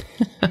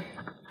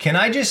 Can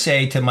I just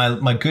say to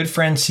my good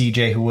friend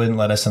CJ, who wouldn't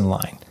let us in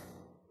line,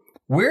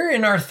 we're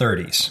in our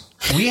 30s.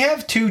 We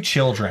have 2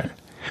 children.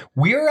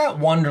 We're at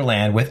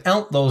Wonderland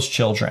without those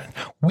children.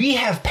 We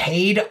have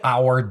paid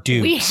our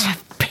dues. We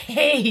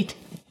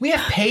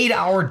have paid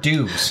our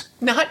dues.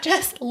 Not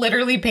just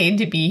literally paid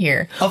to be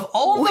here. Of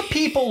all the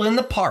people in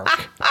the park,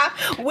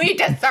 we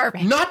deserve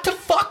it. Not to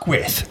fuck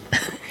with.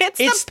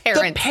 It's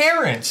the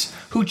parents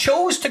who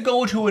chose to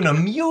go to an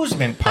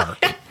amusement park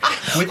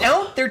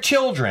without their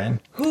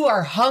children. Who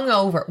are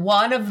hungover.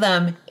 One of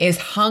them is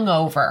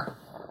hungover.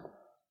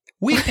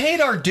 We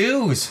paid our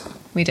dues.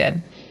 We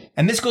did.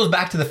 And this goes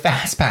back to the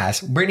Fast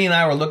Pass. Brittany and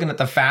I were looking at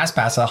the Fast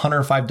Pass at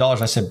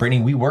 $105. I said, Brittany,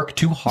 we work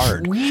too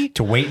hard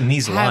to wait in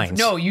these lines.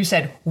 No, you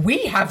said,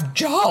 we have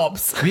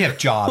jobs. We have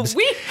jobs.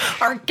 We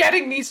are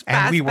getting these Fast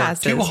Passes. And we work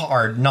too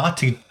hard not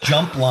to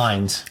jump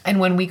lines. And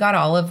when we got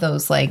all of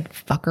those like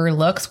fucker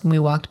looks when we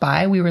walked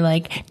by, we were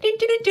like,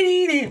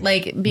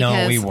 like, because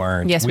no, we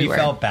weren't. Yes, we were. We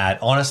felt bad.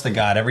 Honest to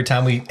God, every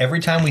time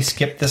we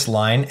skipped this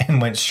line and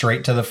went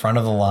straight to the front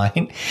of the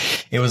line,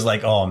 it was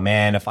like, oh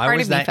man, if I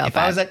was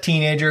that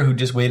teenager who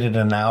just waited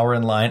an hour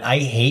in line, I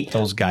hate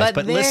those guys.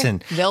 But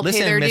listen, Mr.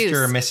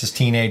 or Mrs.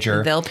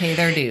 Teenager, they'll pay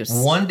their dues.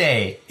 One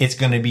day it's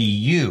going to be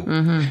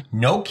you,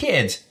 no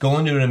kids,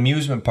 going to an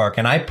amusement park,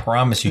 and I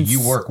promise you,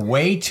 you work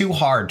way too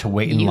hard to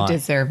wait in line. You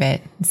deserve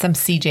it. Some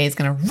CJ is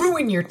going to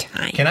ruin your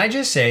time. Can I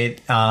just say,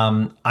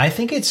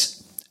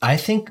 I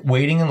think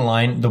waiting in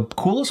line, the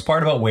coolest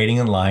part about waiting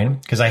in line,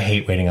 because I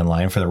hate waiting in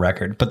line for the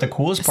record, but the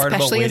coolest part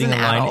about waiting in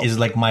line is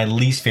like my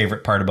least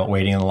favorite part about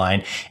waiting in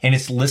line. And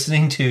it's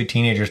listening to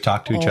teenagers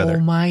talk to each other. Oh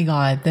my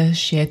God. The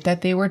shit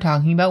that they were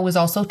talking about was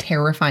also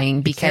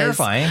terrifying because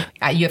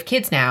you have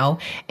kids now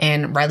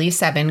and Riley's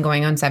 7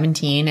 going on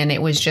 17. And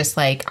it was just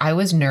like, I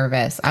was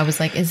nervous. I was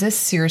like, is this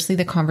seriously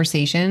the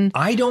conversation?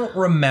 I don't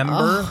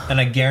remember,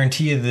 and I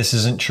guarantee you this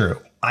isn't true.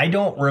 I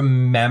don't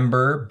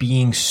remember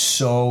being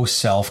so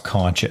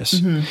self-conscious.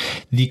 Mm-hmm.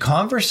 The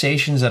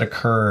conversations that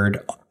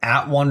occurred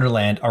at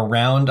Wonderland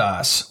around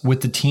us,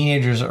 with the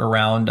teenagers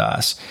around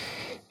us,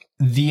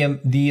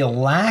 the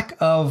lack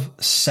of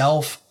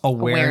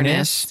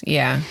self-awareness.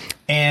 Yeah.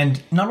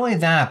 And not only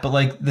that, but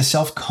like the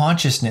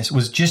self-consciousness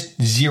was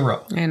just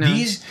zero. I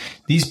know.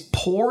 These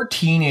poor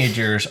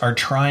teenagers are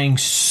trying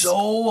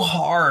so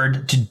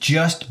hard to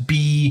just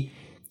be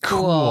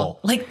Cool.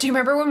 Like, do you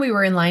remember when we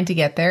were in line to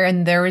get there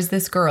and there was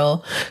this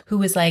girl who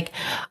was like,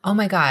 oh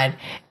my God,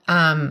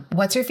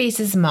 what's her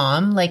face's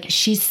mom? Like,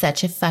 she's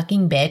such a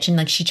fucking bitch. And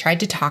like, she tried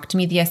to talk to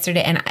me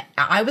yesterday and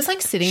I was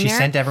like sitting there. She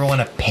sent everyone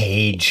a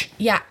page.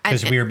 Yeah.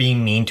 Because we were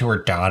being mean to her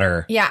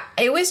daughter. Yeah.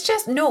 It was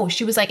just, no,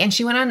 she was like, and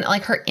she went on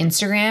like her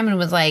Instagram and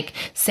was like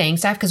saying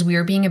stuff because we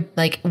were being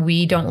like,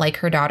 we don't like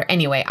her daughter.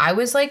 Anyway, I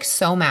was like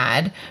so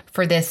mad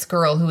for this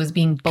girl who was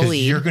being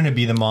bullied. You're going to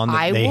be the mom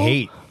that they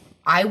hate.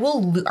 I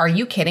will. Are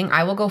you kidding?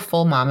 I will go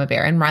full mama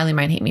bear, and Riley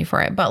might hate me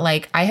for it, but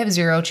like I have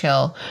zero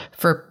chill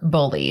for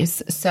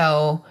bullies.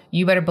 So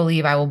you better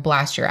believe I will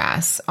blast your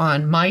ass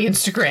on my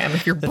Instagram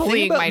if you're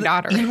bullying my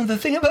daughter. The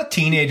thing about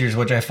teenagers,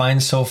 which I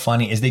find so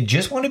funny, is they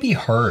just want to be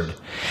heard.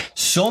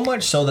 So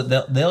much so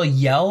that they'll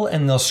yell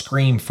and they'll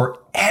scream for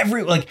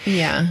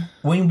yeah.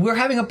 When we're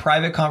having a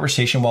private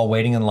conversation while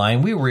waiting in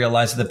line, we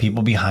realize that the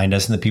people behind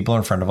us and the people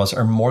in front of us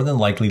are more than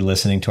likely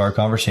listening to our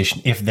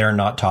conversation if they're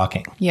not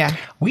talking. Yeah.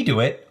 We do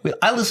it.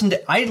 I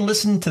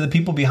listened to the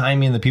people behind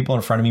me and the people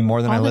in front of me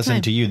more than I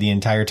listened to you the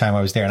entire time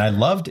I was there. And I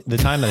loved the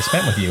time that I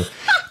spent with you.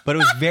 But it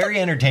was very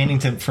entertaining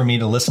for me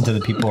to listen to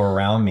the people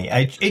around me.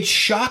 It's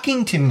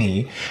shocking to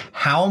me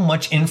how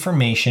much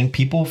information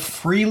people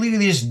freely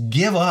just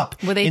give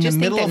up in the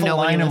middle of a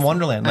line in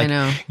Wonderland. Like, I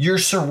know. You're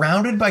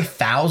surrounded by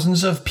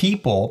thousands of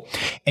people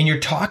and you're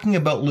talking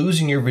about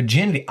losing your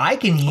virginity. I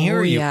can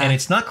hear you and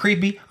it's not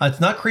creepy. It's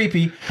not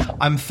creepy.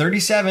 I'm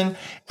 37.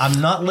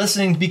 I'm not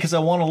listening because I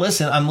want to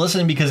listen. I'm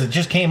listening because it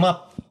just came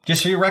up.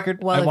 Just for your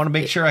record, I want to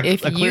make sure I clear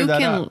that up. If you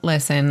can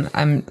listen,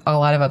 a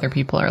lot of other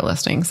people are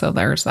listening, so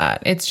there's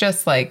that. It's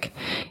just like,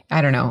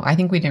 I don't know. I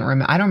think we didn't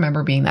remember. I don't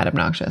remember being that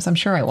obnoxious. I'm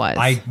sure I was.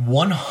 I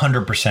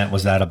 100%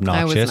 was that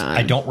obnoxious. I was not.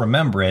 I don't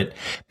remember it,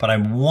 but I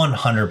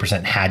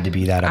 100% had to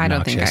be that obnoxious. I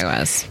don't think I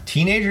was.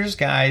 Teenagers,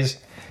 guys,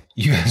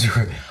 you guys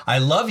are, I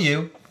love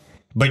you.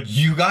 But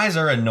you guys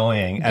are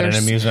annoying at an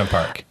amusement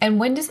park. And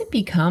when does it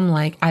become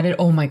like,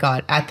 oh my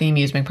God, at the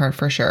amusement park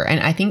for sure. And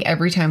I think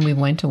every time we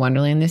went to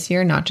Wonderland this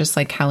year, not just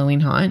like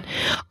Halloween Haunt,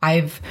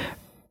 I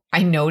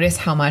notice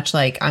how much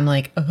like, I'm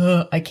like,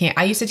 I can't.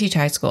 I used to teach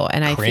high school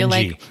and I feel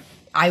like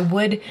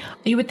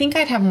you would think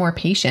I'd have more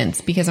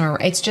patience because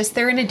it's just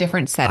they're in a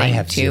different setting. I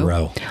have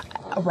zero.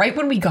 Right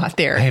when we got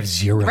there. I have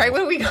zero. Right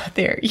when we got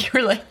there, you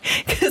were like,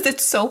 because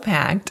it's so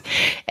packed.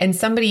 And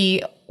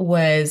somebody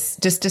was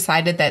just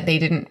decided that they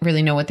didn't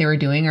really know what they were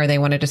doing or they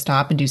wanted to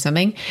stop and do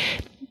something.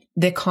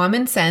 The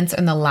common sense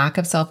and the lack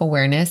of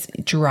self-awareness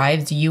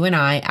drives you and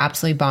I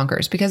absolutely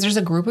bonkers because there's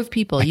a group of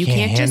people you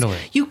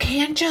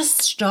can't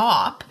just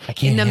stop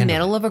in the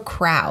middle of a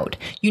crowd.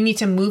 You need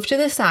to move to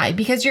the side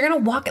because you're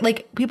going to walk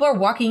like people are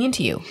walking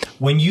into you.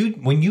 When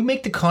you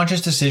make the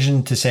conscious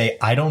decision to say,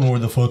 I don't know where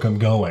the fuck I'm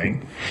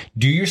going,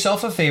 do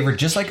yourself a favor,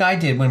 just like I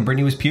did when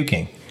Brittany was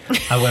puking.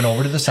 I went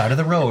over to the side of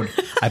the road,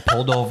 I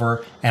pulled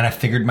over, and I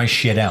figured my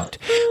shit out.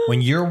 When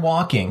you're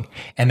walking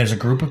and there's a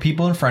group of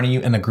people in front of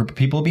you and a group of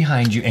people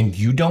behind you and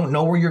you don't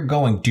know where you're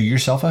going, do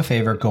yourself a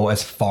favor, go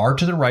as far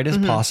to the right as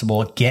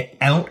possible, get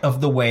out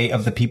of the way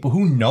of the people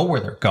who know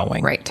where they're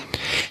going. Right.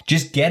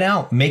 Just get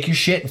out, make your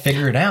shit and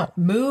figure it out.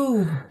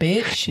 Move,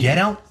 bitch. Get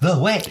out the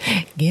way.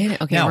 Get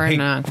it. Okay, now, we're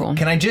not cool.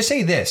 Can I just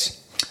say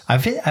this?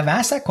 I've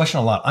asked that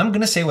question a lot. I'm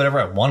going to say whatever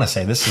I want to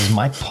say. This is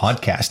my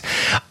podcast.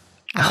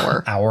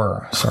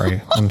 Hour.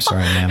 Sorry. I'm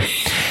sorry, ma'am.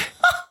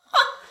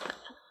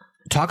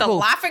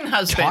 Laughing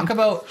husband. Talk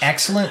about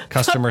excellent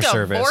customer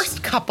service.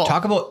 Divorced couple.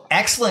 Talk about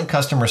excellent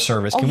customer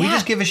service. Can we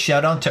just give a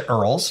shout out to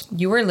Earl's?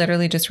 You were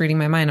literally just reading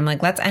my mind. I'm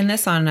like, let's end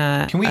this on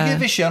Can we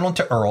give a shout out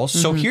to Earl's?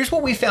 So here's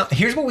what we found.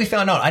 Here's what we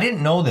found out. I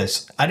didn't know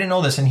this.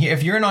 And here,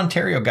 if you're in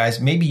Ontario,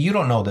 guys, maybe you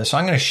don't know this. So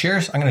I'm going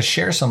to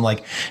share some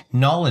like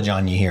knowledge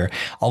on you here.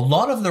 A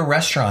lot of the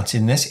restaurants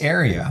in this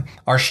area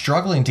are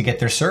struggling to get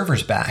their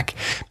servers back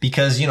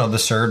because, the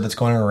CERB that's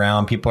going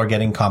around, people are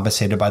getting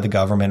compensated by the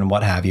government and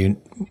what have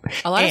you.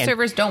 A lot of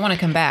servers don't want to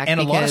come back. And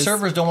a lot of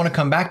servers don't want to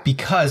come back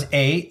because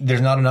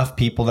there's not enough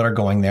people that are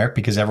going there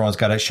because everyone's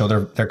got to show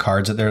their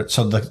cards that they're,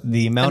 so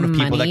the amount of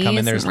people that come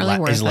in there is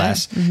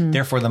less.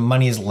 Therefore the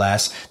money is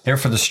less.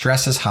 Therefore the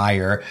stress is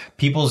higher.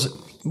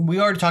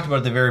 We already talked about it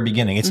at the very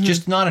beginning. It's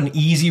just not an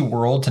easy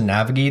world to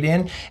navigate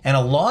in. And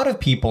a lot of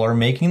people are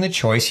making the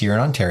choice here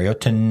in Ontario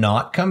to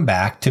not come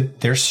back to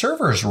their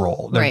server's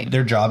role,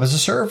 their job as a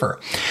server.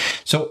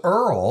 So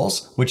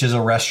Earl's, which is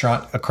a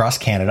restaurant across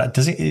Canada,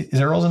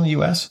 is Earl's in the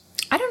US?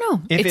 I don't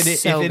know. If it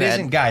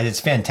isn't, guys,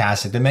 it's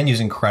fantastic. The menu's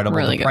incredible.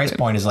 Really the price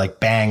point is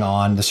like bang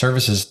on. The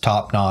service is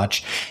top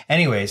notch.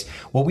 Anyways,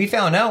 what we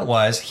found out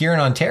was here in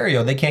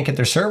Ontario, they can't get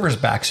their servers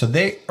back. So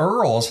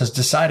Earl's has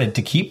decided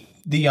to keep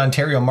the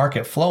Ontario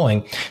market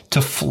flowing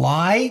to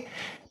fly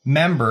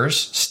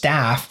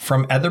staff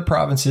from other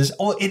provinces.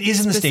 Oh, it is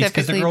in the States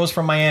because the girl is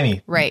from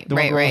Miami. Right, the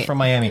girl is from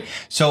Miami.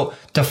 So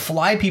to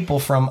fly people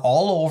from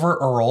all over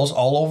Earl's,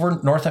 all over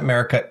North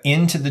America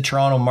into the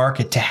Toronto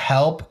market to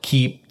help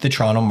keep the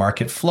Toronto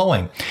market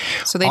flowing.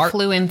 So they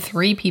flew in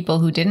 3 people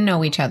who didn't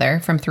know each other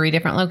from 3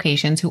 different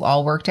locations who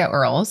all worked at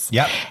Earl's.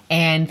 Yep.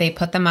 And they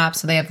put them up.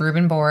 So they have room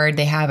and board.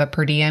 They have a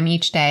per diem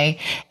each day.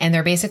 And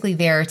they're basically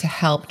there to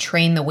help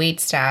train the wait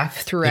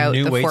staff throughout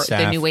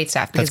the new wait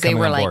staff because they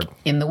were like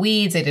in the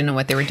weeds. They didn't know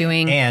what they were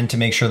doing. And to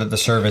make sure that the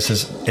service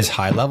is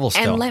high level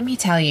still. And let me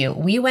tell you,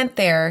 we went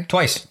there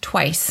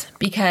twice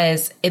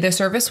because the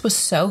service was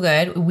so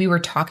good. We were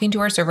talking to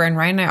our server, and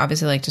Ryan and I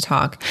obviously like to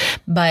talk,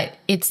 but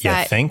it's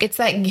that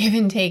give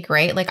and take,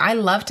 right? Like I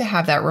love to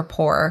have that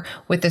rapport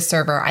with the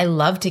server. I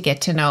love to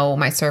get to know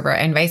my server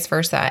and vice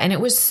versa. And it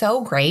was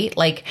so great.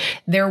 Like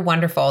they're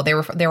wonderful. They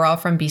were all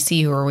from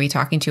BC who were we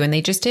talking to, and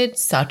they just did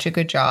such a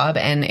good job.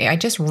 And I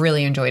just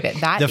really enjoyed it.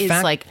 That is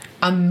like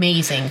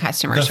amazing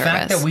customer service. The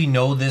fact that we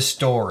know this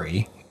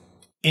story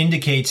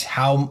indicates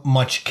how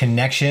much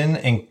connection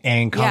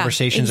and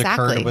conversations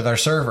occurred with our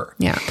server.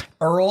 Yeah.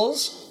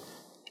 Earl's,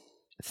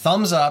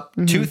 thumbs up,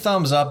 2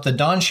 thumbs up. The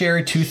Don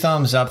Sherry, 2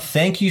 thumbs up.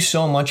 Thank you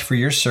so much for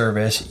your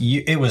service.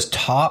 It was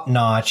top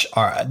notch.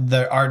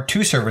 Our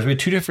 2 servers, we had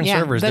 2 different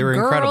servers. They were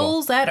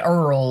incredible. The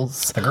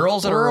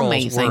girls at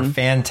Earl's were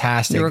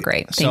fantastic. They were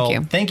great.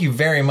 Thank you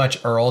very much,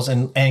 Earl's.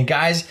 And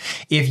guys,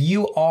 if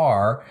you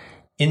are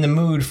in the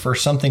mood for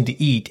something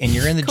to eat and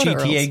you're in the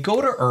GTA,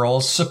 go to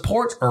Earl's,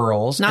 support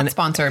Earl's. Not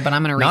sponsored, but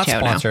I'm going to reach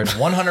out now. Not sponsored,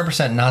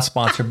 100% not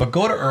sponsored, but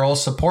go to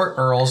Earl's, support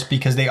Earl's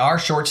because they are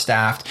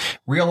short-staffed.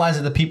 Realize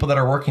that the people that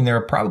are working there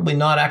are probably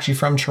not actually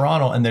from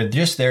Toronto and they're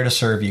just there to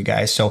serve you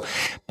guys. So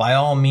by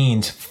all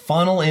means,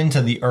 funnel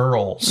into the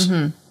Earl's.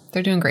 Mm-hmm.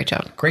 They're doing a great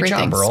job. Great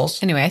job, things.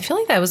 Earl's. Anyway, I feel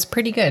like that was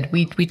pretty good.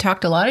 We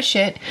talked a lot of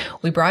shit.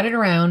 We brought it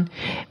around.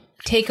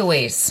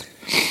 Takeaways.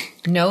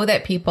 Know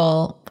that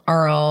people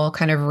are all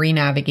kind of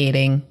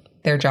re-navigating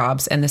their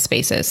jobs and the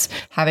spaces.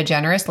 Have a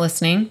generous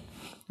listening,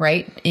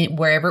 right?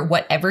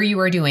 Whatever you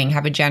are doing,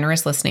 have a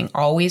generous listening.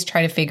 Always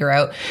try to figure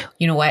out,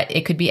 you know what,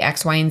 it could be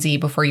X, Y, and Z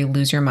before you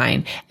lose your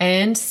mind.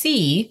 And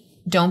C,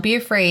 don't be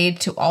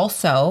afraid to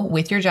also,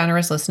 with your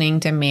generous listening,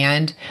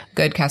 demand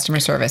good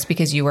customer service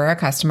because you are a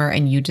customer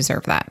and you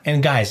deserve that.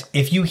 And guys,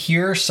 if you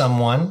hear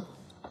someone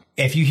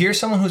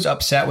who's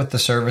upset with the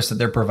service that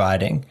they're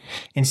providing,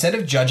 instead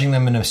of judging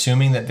them and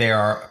assuming that they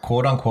are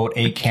quote unquote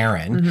a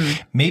Karen,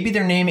 maybe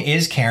their name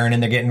is Karen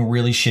and they're getting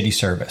really shitty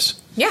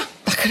service. Yeah,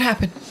 that could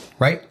happen.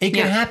 Right? It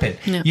can happen.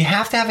 Yeah. You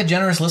have to have a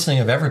generous listening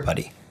of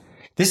everybody.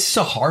 This is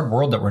a hard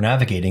world that we're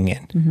navigating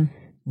in. Mm-hmm.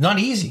 Not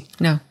easy.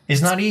 No.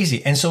 It's not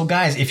easy. And so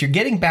guys, if you're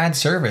getting bad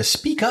service,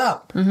 speak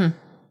up. Mm-hmm.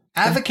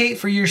 Advocate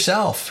for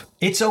yourself.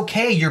 It's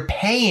okay. You're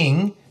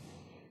paying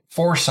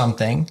for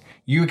something.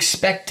 You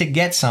expect to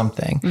get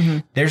something. Mm-hmm.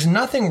 There's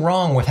nothing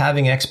wrong with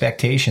having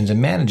expectations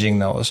and managing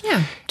those.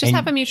 Yeah. Just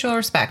have a mutual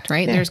respect,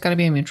 right? Yeah. There's got to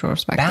be a mutual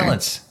respect.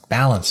 Balance.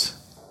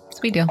 It's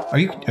a big deal.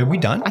 Are we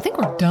done? I think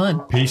we're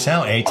done. Peace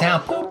out,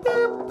 A-Town. Boop,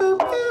 boop, boop,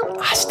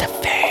 boop. Hasta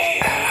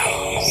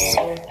face.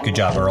 Good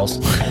job, Earls.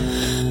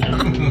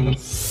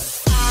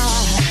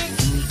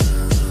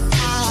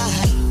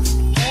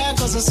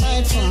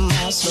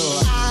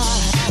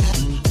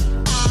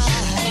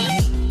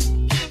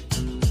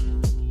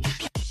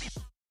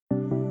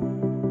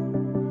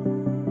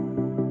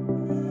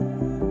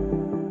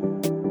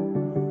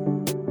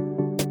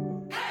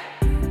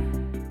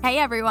 Hey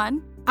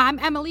everyone, I'm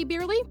Emily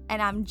Beerley.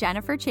 And I'm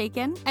Jennifer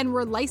Chaikin. And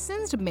we're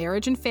licensed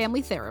marriage and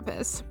family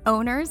therapists,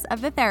 owners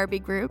of the therapy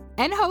group,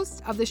 and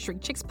hosts of the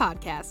Shrink Chicks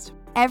podcast.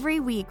 Every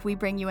week we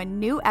bring you a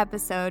new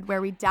episode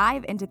where we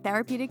dive into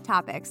therapeutic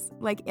topics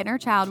like inner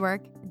child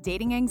work,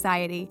 dating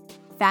anxiety,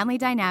 family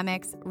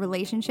dynamics,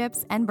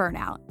 relationships, and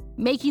burnout.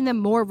 Making them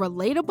more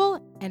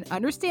relatable and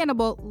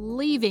understandable,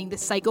 leaving the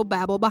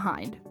psychobabble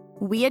behind.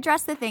 We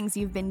address the things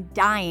you've been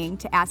dying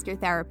to ask your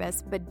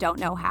therapist but don't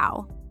know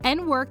how.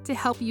 And work to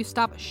help you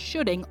stop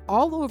shooting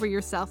all over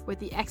yourself with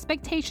the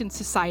expectations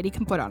society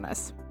can put on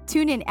us.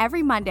 Tune in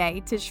every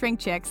Monday to Shrink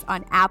Chicks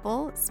on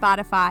Apple,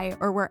 Spotify,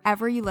 or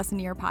wherever you listen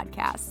to your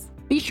podcasts.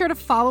 Be sure to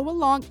follow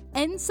along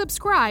and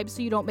subscribe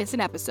so you don't miss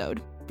an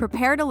episode.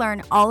 Prepare to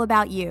learn all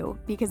about you,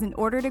 because in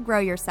order to grow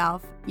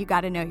yourself, you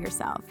got to know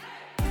yourself.